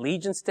pledged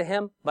allegiance to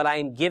him, but I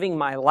am giving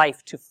my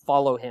life to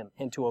follow him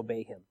and to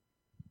obey him.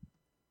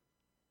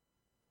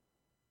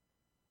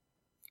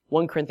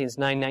 1 Corinthians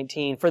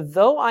 9:19, for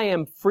though I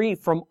am free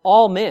from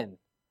all men,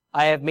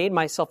 I have made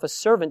myself a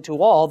servant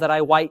to all that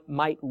I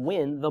might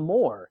win the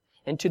more.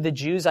 And to the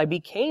Jews I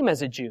became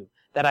as a Jew,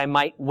 that I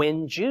might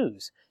win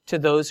Jews. To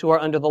those who are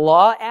under the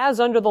law, as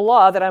under the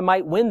law, that I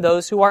might win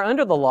those who are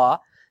under the law.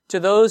 To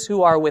those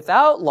who are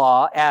without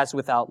law, as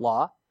without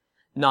law,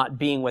 not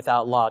being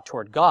without law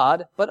toward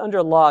God, but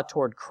under law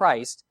toward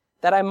Christ,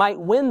 that I might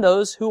win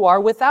those who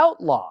are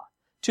without law.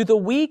 To the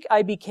weak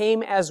I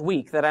became as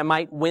weak, that I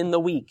might win the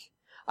weak.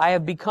 I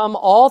have become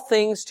all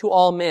things to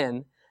all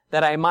men,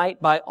 that I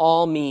might by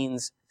all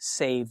means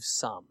save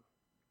some.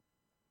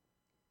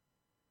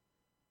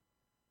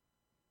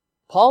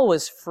 Paul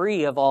was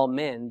free of all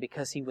men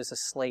because he was a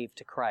slave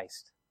to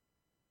Christ.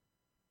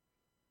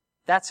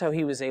 That's how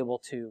he was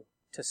able to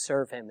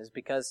serve him, is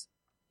because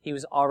he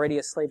was already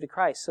a slave to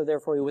Christ, so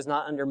therefore he was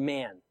not under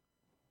man.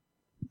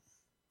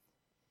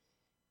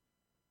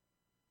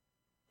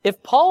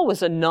 If Paul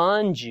was a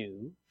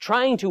non-Jew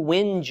trying to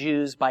win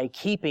Jews by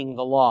keeping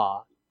the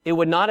law, it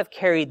would not have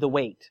carried the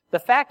weight. The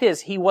fact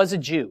is, he was a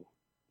Jew.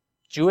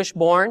 Jewish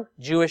born,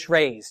 Jewish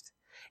raised.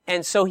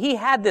 And so he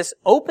had this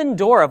open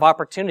door of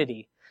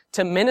opportunity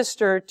to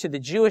minister to the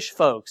Jewish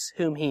folks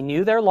whom he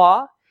knew their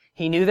law,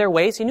 he knew their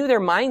ways, he knew their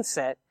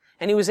mindset,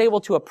 and he was able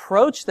to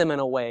approach them in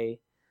a way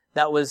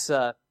that was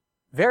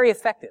very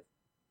effective.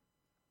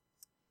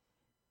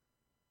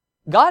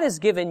 God has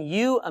given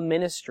you a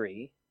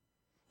ministry.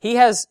 He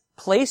has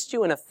placed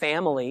you in a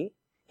family.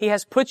 He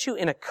has put you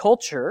in a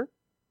culture.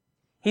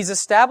 He's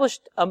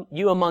established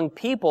you among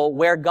people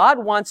where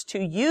God wants to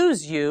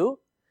use you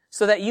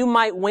so that you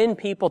might win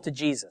people to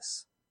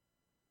Jesus.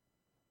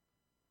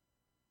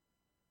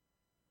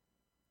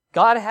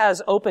 God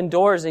has opened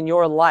doors in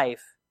your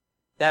life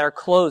that are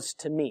closed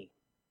to me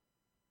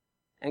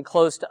and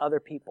closed to other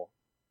people.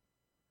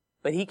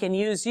 But He can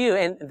use you.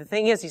 And the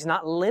thing is, He's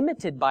not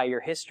limited by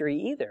your history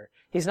either.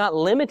 He's not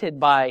limited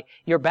by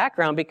your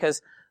background,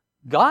 because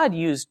God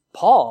used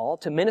Paul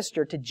to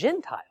minister to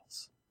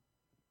Gentiles.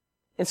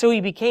 And so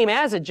he became,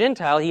 as a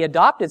Gentile, he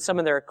adopted some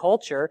of their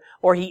culture,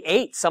 or he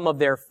ate some of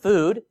their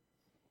food.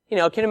 You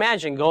know, can you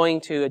imagine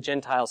going to a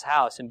Gentile's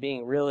house and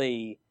being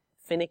really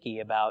finicky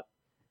about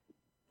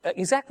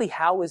exactly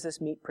how was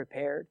this meat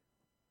prepared?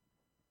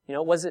 You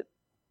know, was it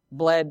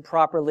bled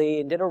properly,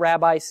 and did a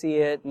rabbi see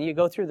it? And you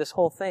go through this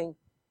whole thing.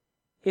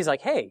 He's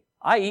like, hey,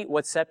 I eat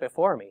what's set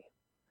before me.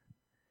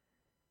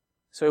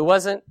 So he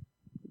wasn't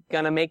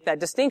going to make that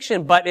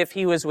distinction. But if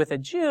he was with a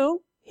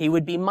Jew, he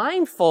would be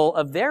mindful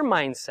of their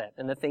mindset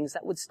and the things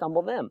that would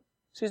stumble them.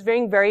 So he's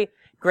being very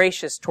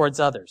gracious towards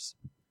others.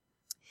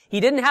 He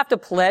didn't have to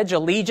pledge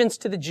allegiance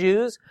to the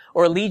Jews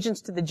or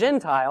allegiance to the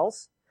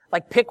Gentiles,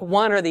 like pick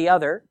one or the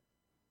other,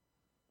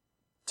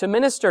 to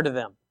minister to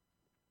them.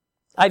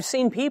 I've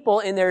seen people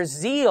in their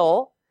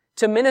zeal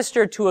to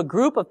minister to a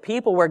group of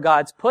people where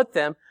God's put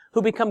them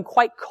who become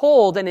quite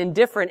cold and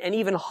indifferent and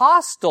even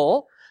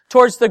hostile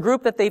towards the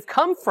group that they've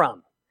come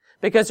from,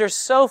 because they're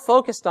so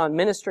focused on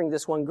ministering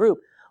this one group.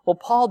 Well,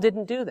 Paul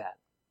didn't do that.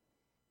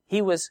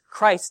 He was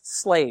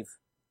Christ's slave.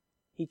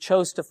 He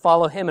chose to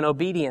follow Him in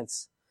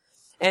obedience.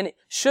 And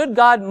should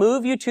God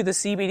move you to the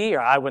CBD, or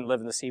I wouldn't live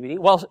in the CBD,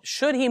 well,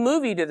 should He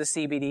move you to the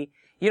CBD,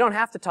 you don't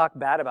have to talk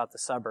bad about the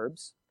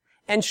suburbs.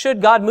 And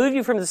should God move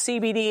you from the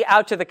CBD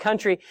out to the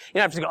country, you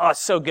don't have to go, oh, it's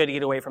so good to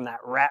get away from that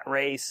rat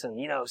race and,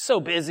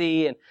 so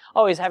busy and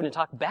always having to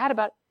talk bad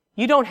about it.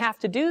 You don't have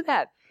to do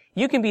that.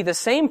 You can be the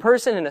same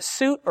person in a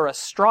suit or a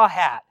straw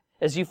hat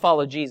as you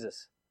follow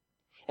Jesus.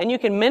 And you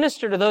can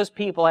minister to those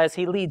people as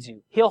He leads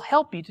you. He'll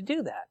help you to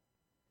do that.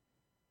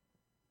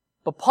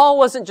 But Paul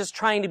wasn't just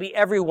trying to be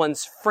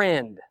everyone's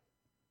friend.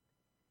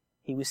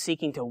 He was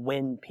seeking to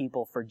win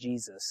people for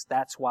Jesus.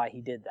 That's why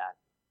he did that.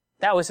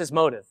 That was his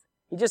motive.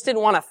 He just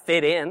didn't want to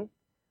fit in.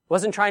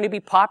 Wasn't trying to be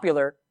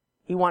popular.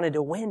 He wanted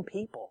to win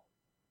people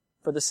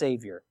for the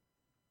Savior.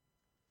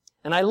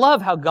 And I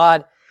love how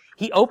God,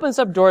 He opens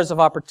up doors of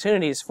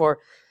opportunities for,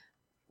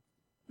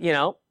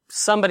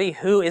 somebody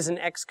who is an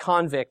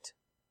ex-convict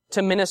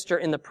to minister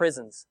in the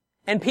prisons.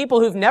 And people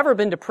who've never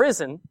been to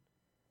prison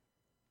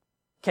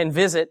can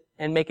visit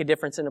and make a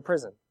difference in a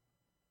prison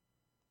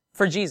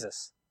for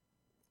Jesus.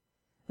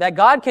 That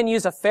God can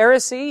use a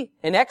Pharisee,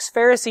 an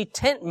ex-Pharisee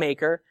tent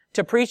maker,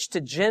 to preach to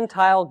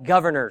Gentile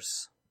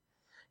governors.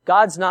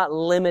 God's not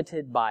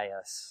limited by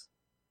us.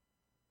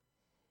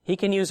 He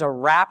can use a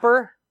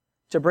rapper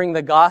to bring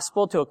the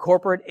gospel to a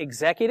corporate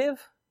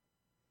executive.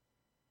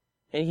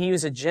 And He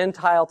used a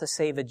Gentile to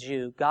save a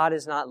Jew. God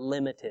is not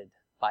limited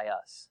by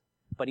us,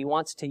 but He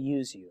wants to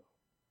use you.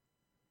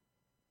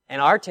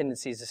 And our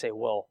tendency is to say,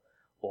 well,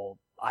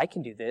 I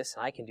can do this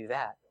and I can do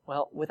that.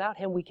 Well, without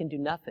Him, we can do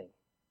nothing.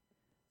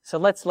 So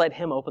let's let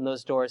Him open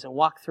those doors and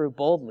walk through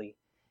boldly.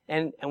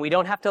 And we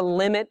don't have to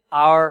limit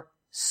our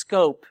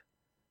scope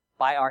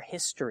by our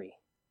history,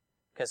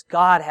 because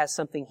God has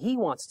something He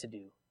wants to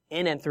do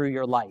in and through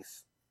your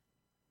life.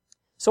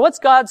 So what's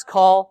God's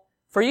call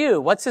for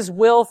you? What's His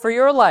will for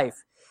your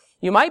life?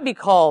 You might be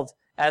called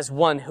as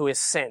one who is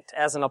sent,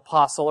 as an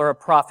apostle or a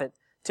prophet,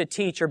 to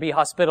teach or be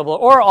hospitable,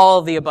 or all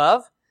of the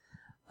above.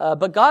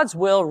 But God's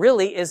will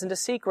really isn't a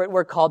secret.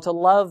 We're called to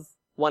love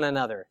one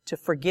another, to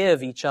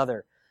forgive each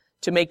other,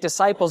 to make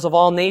disciples of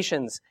all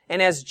nations.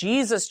 And as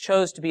Jesus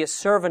chose to be a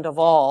servant of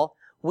all,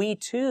 we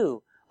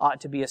too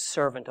ought to be a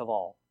servant of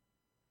all.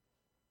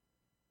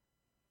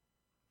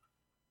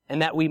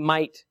 And that we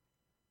might,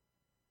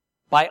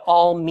 by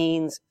all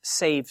means,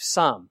 save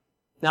some.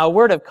 Now, a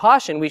word of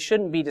caution, we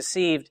shouldn't be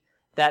deceived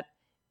that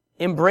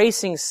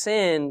embracing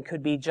sin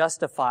could be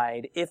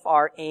justified if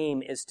our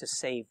aim is to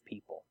save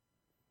people.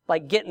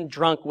 Like getting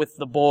drunk with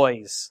the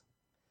boys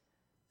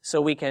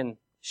so we can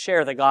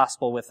share the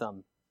gospel with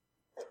them.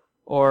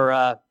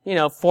 Or,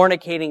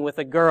 fornicating with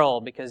a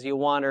girl because you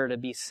want her to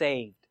be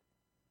saved.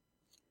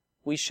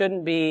 We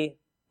shouldn't be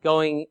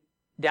going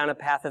down a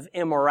path of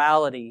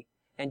immorality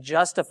and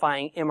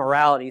justifying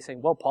immorality,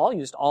 saying, well, Paul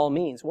used all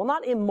means. Well,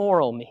 not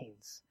immoral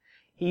means.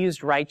 He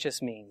used righteous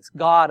means,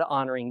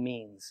 God-honoring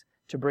means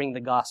to bring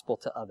the gospel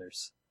to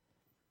others.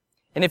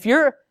 And if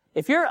you're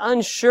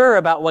unsure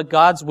about what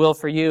God's will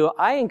for you,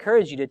 I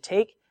encourage you to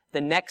take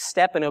the next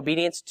step in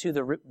obedience to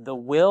the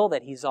will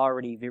that He's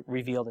already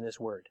revealed in His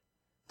Word.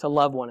 To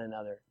love one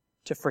another,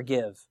 to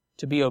forgive,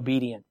 to be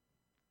obedient.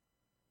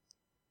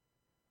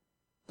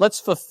 Let's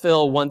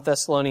fulfill 1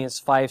 Thessalonians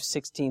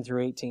 5:16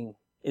 through 18.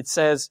 It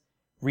says,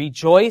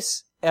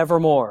 "Rejoice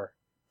evermore,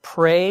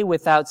 pray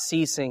without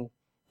ceasing,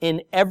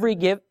 in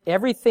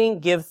everything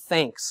give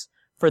thanks,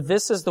 for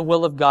this is the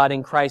will of God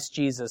in Christ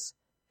Jesus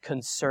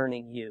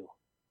concerning you."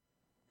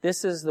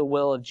 This is the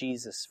will of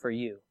Jesus for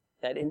you,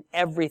 that in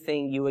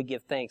everything you would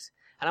give thanks.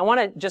 And I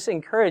want to just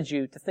encourage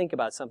you to think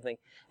about something.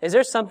 Is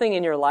there something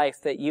in your life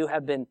that you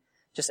have been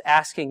just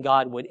asking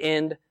God would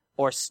end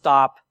or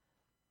stop?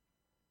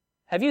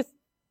 Have you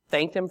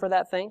thanked Him for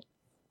that thing?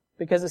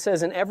 Because it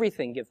says in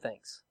everything give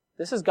thanks.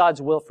 This is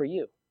God's will for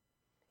you.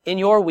 In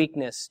your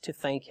weakness, to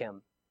thank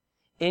Him.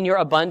 In your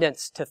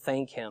abundance, to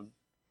thank Him.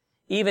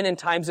 Even in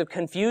times of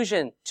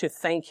confusion, to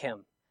thank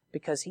Him.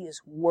 Because He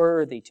is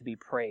worthy to be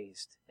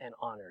praised and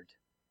honored.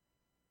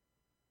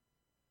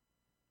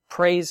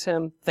 Praise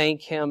Him,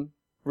 thank Him,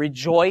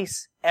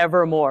 rejoice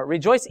evermore.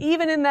 Rejoice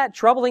even in that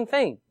troubling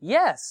thing.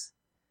 Yes,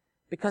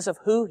 because of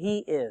who He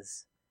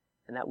is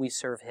and that we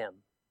serve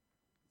Him.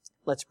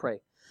 Let's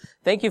pray.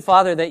 Thank you,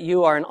 Father, that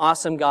You are an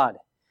awesome God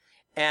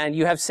and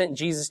You have sent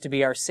Jesus to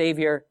be our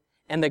Savior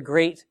and the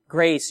great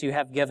grace You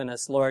have given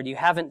us, Lord. You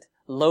haven't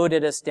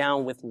loaded us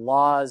down with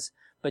laws,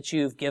 but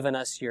You've given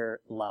us Your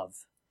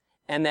love,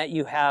 and that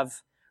You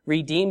have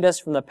redeemed us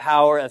from the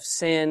power of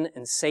sin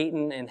and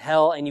Satan and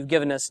hell, and You've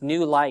given us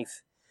new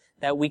life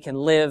that we can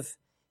live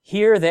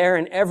here, there,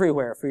 and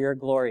everywhere for Your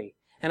glory.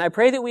 And I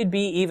pray that we'd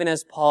be even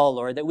as Paul,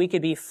 Lord, that we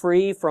could be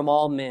free from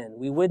all men.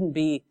 We wouldn't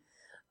be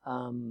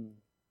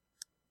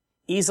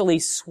easily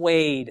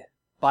swayed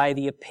by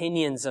the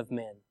opinions of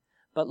men.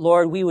 But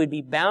Lord, we would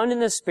be bound in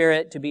the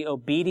Spirit to be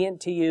obedient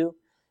to You,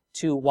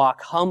 to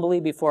walk humbly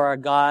before our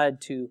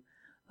God, to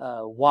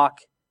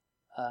walk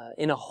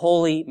in a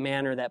holy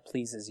manner that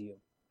pleases You.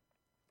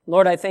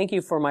 Lord, I thank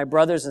You for my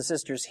brothers and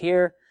sisters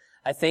here.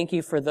 I thank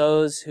You for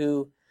those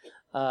who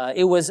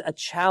it was a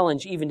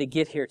challenge even to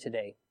get here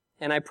today.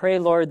 And I pray,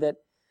 Lord, that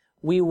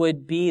we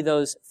would be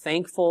those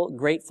thankful,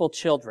 grateful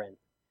children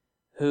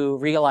who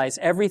realize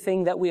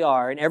everything that we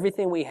are and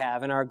everything we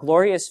have and our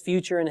glorious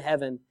future in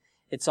heaven,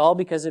 it's all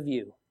because of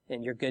You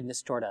and Your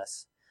goodness toward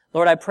us.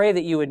 Lord, I pray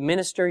that You would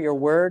minister Your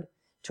word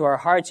to our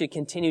hearts. You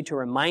continue to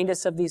remind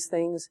us of these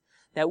things,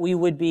 that we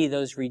would be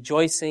those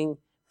rejoicing,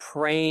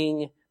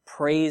 praying,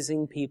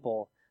 praising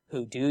people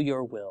who do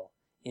Your will.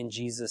 In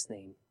Jesus'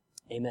 name,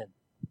 amen.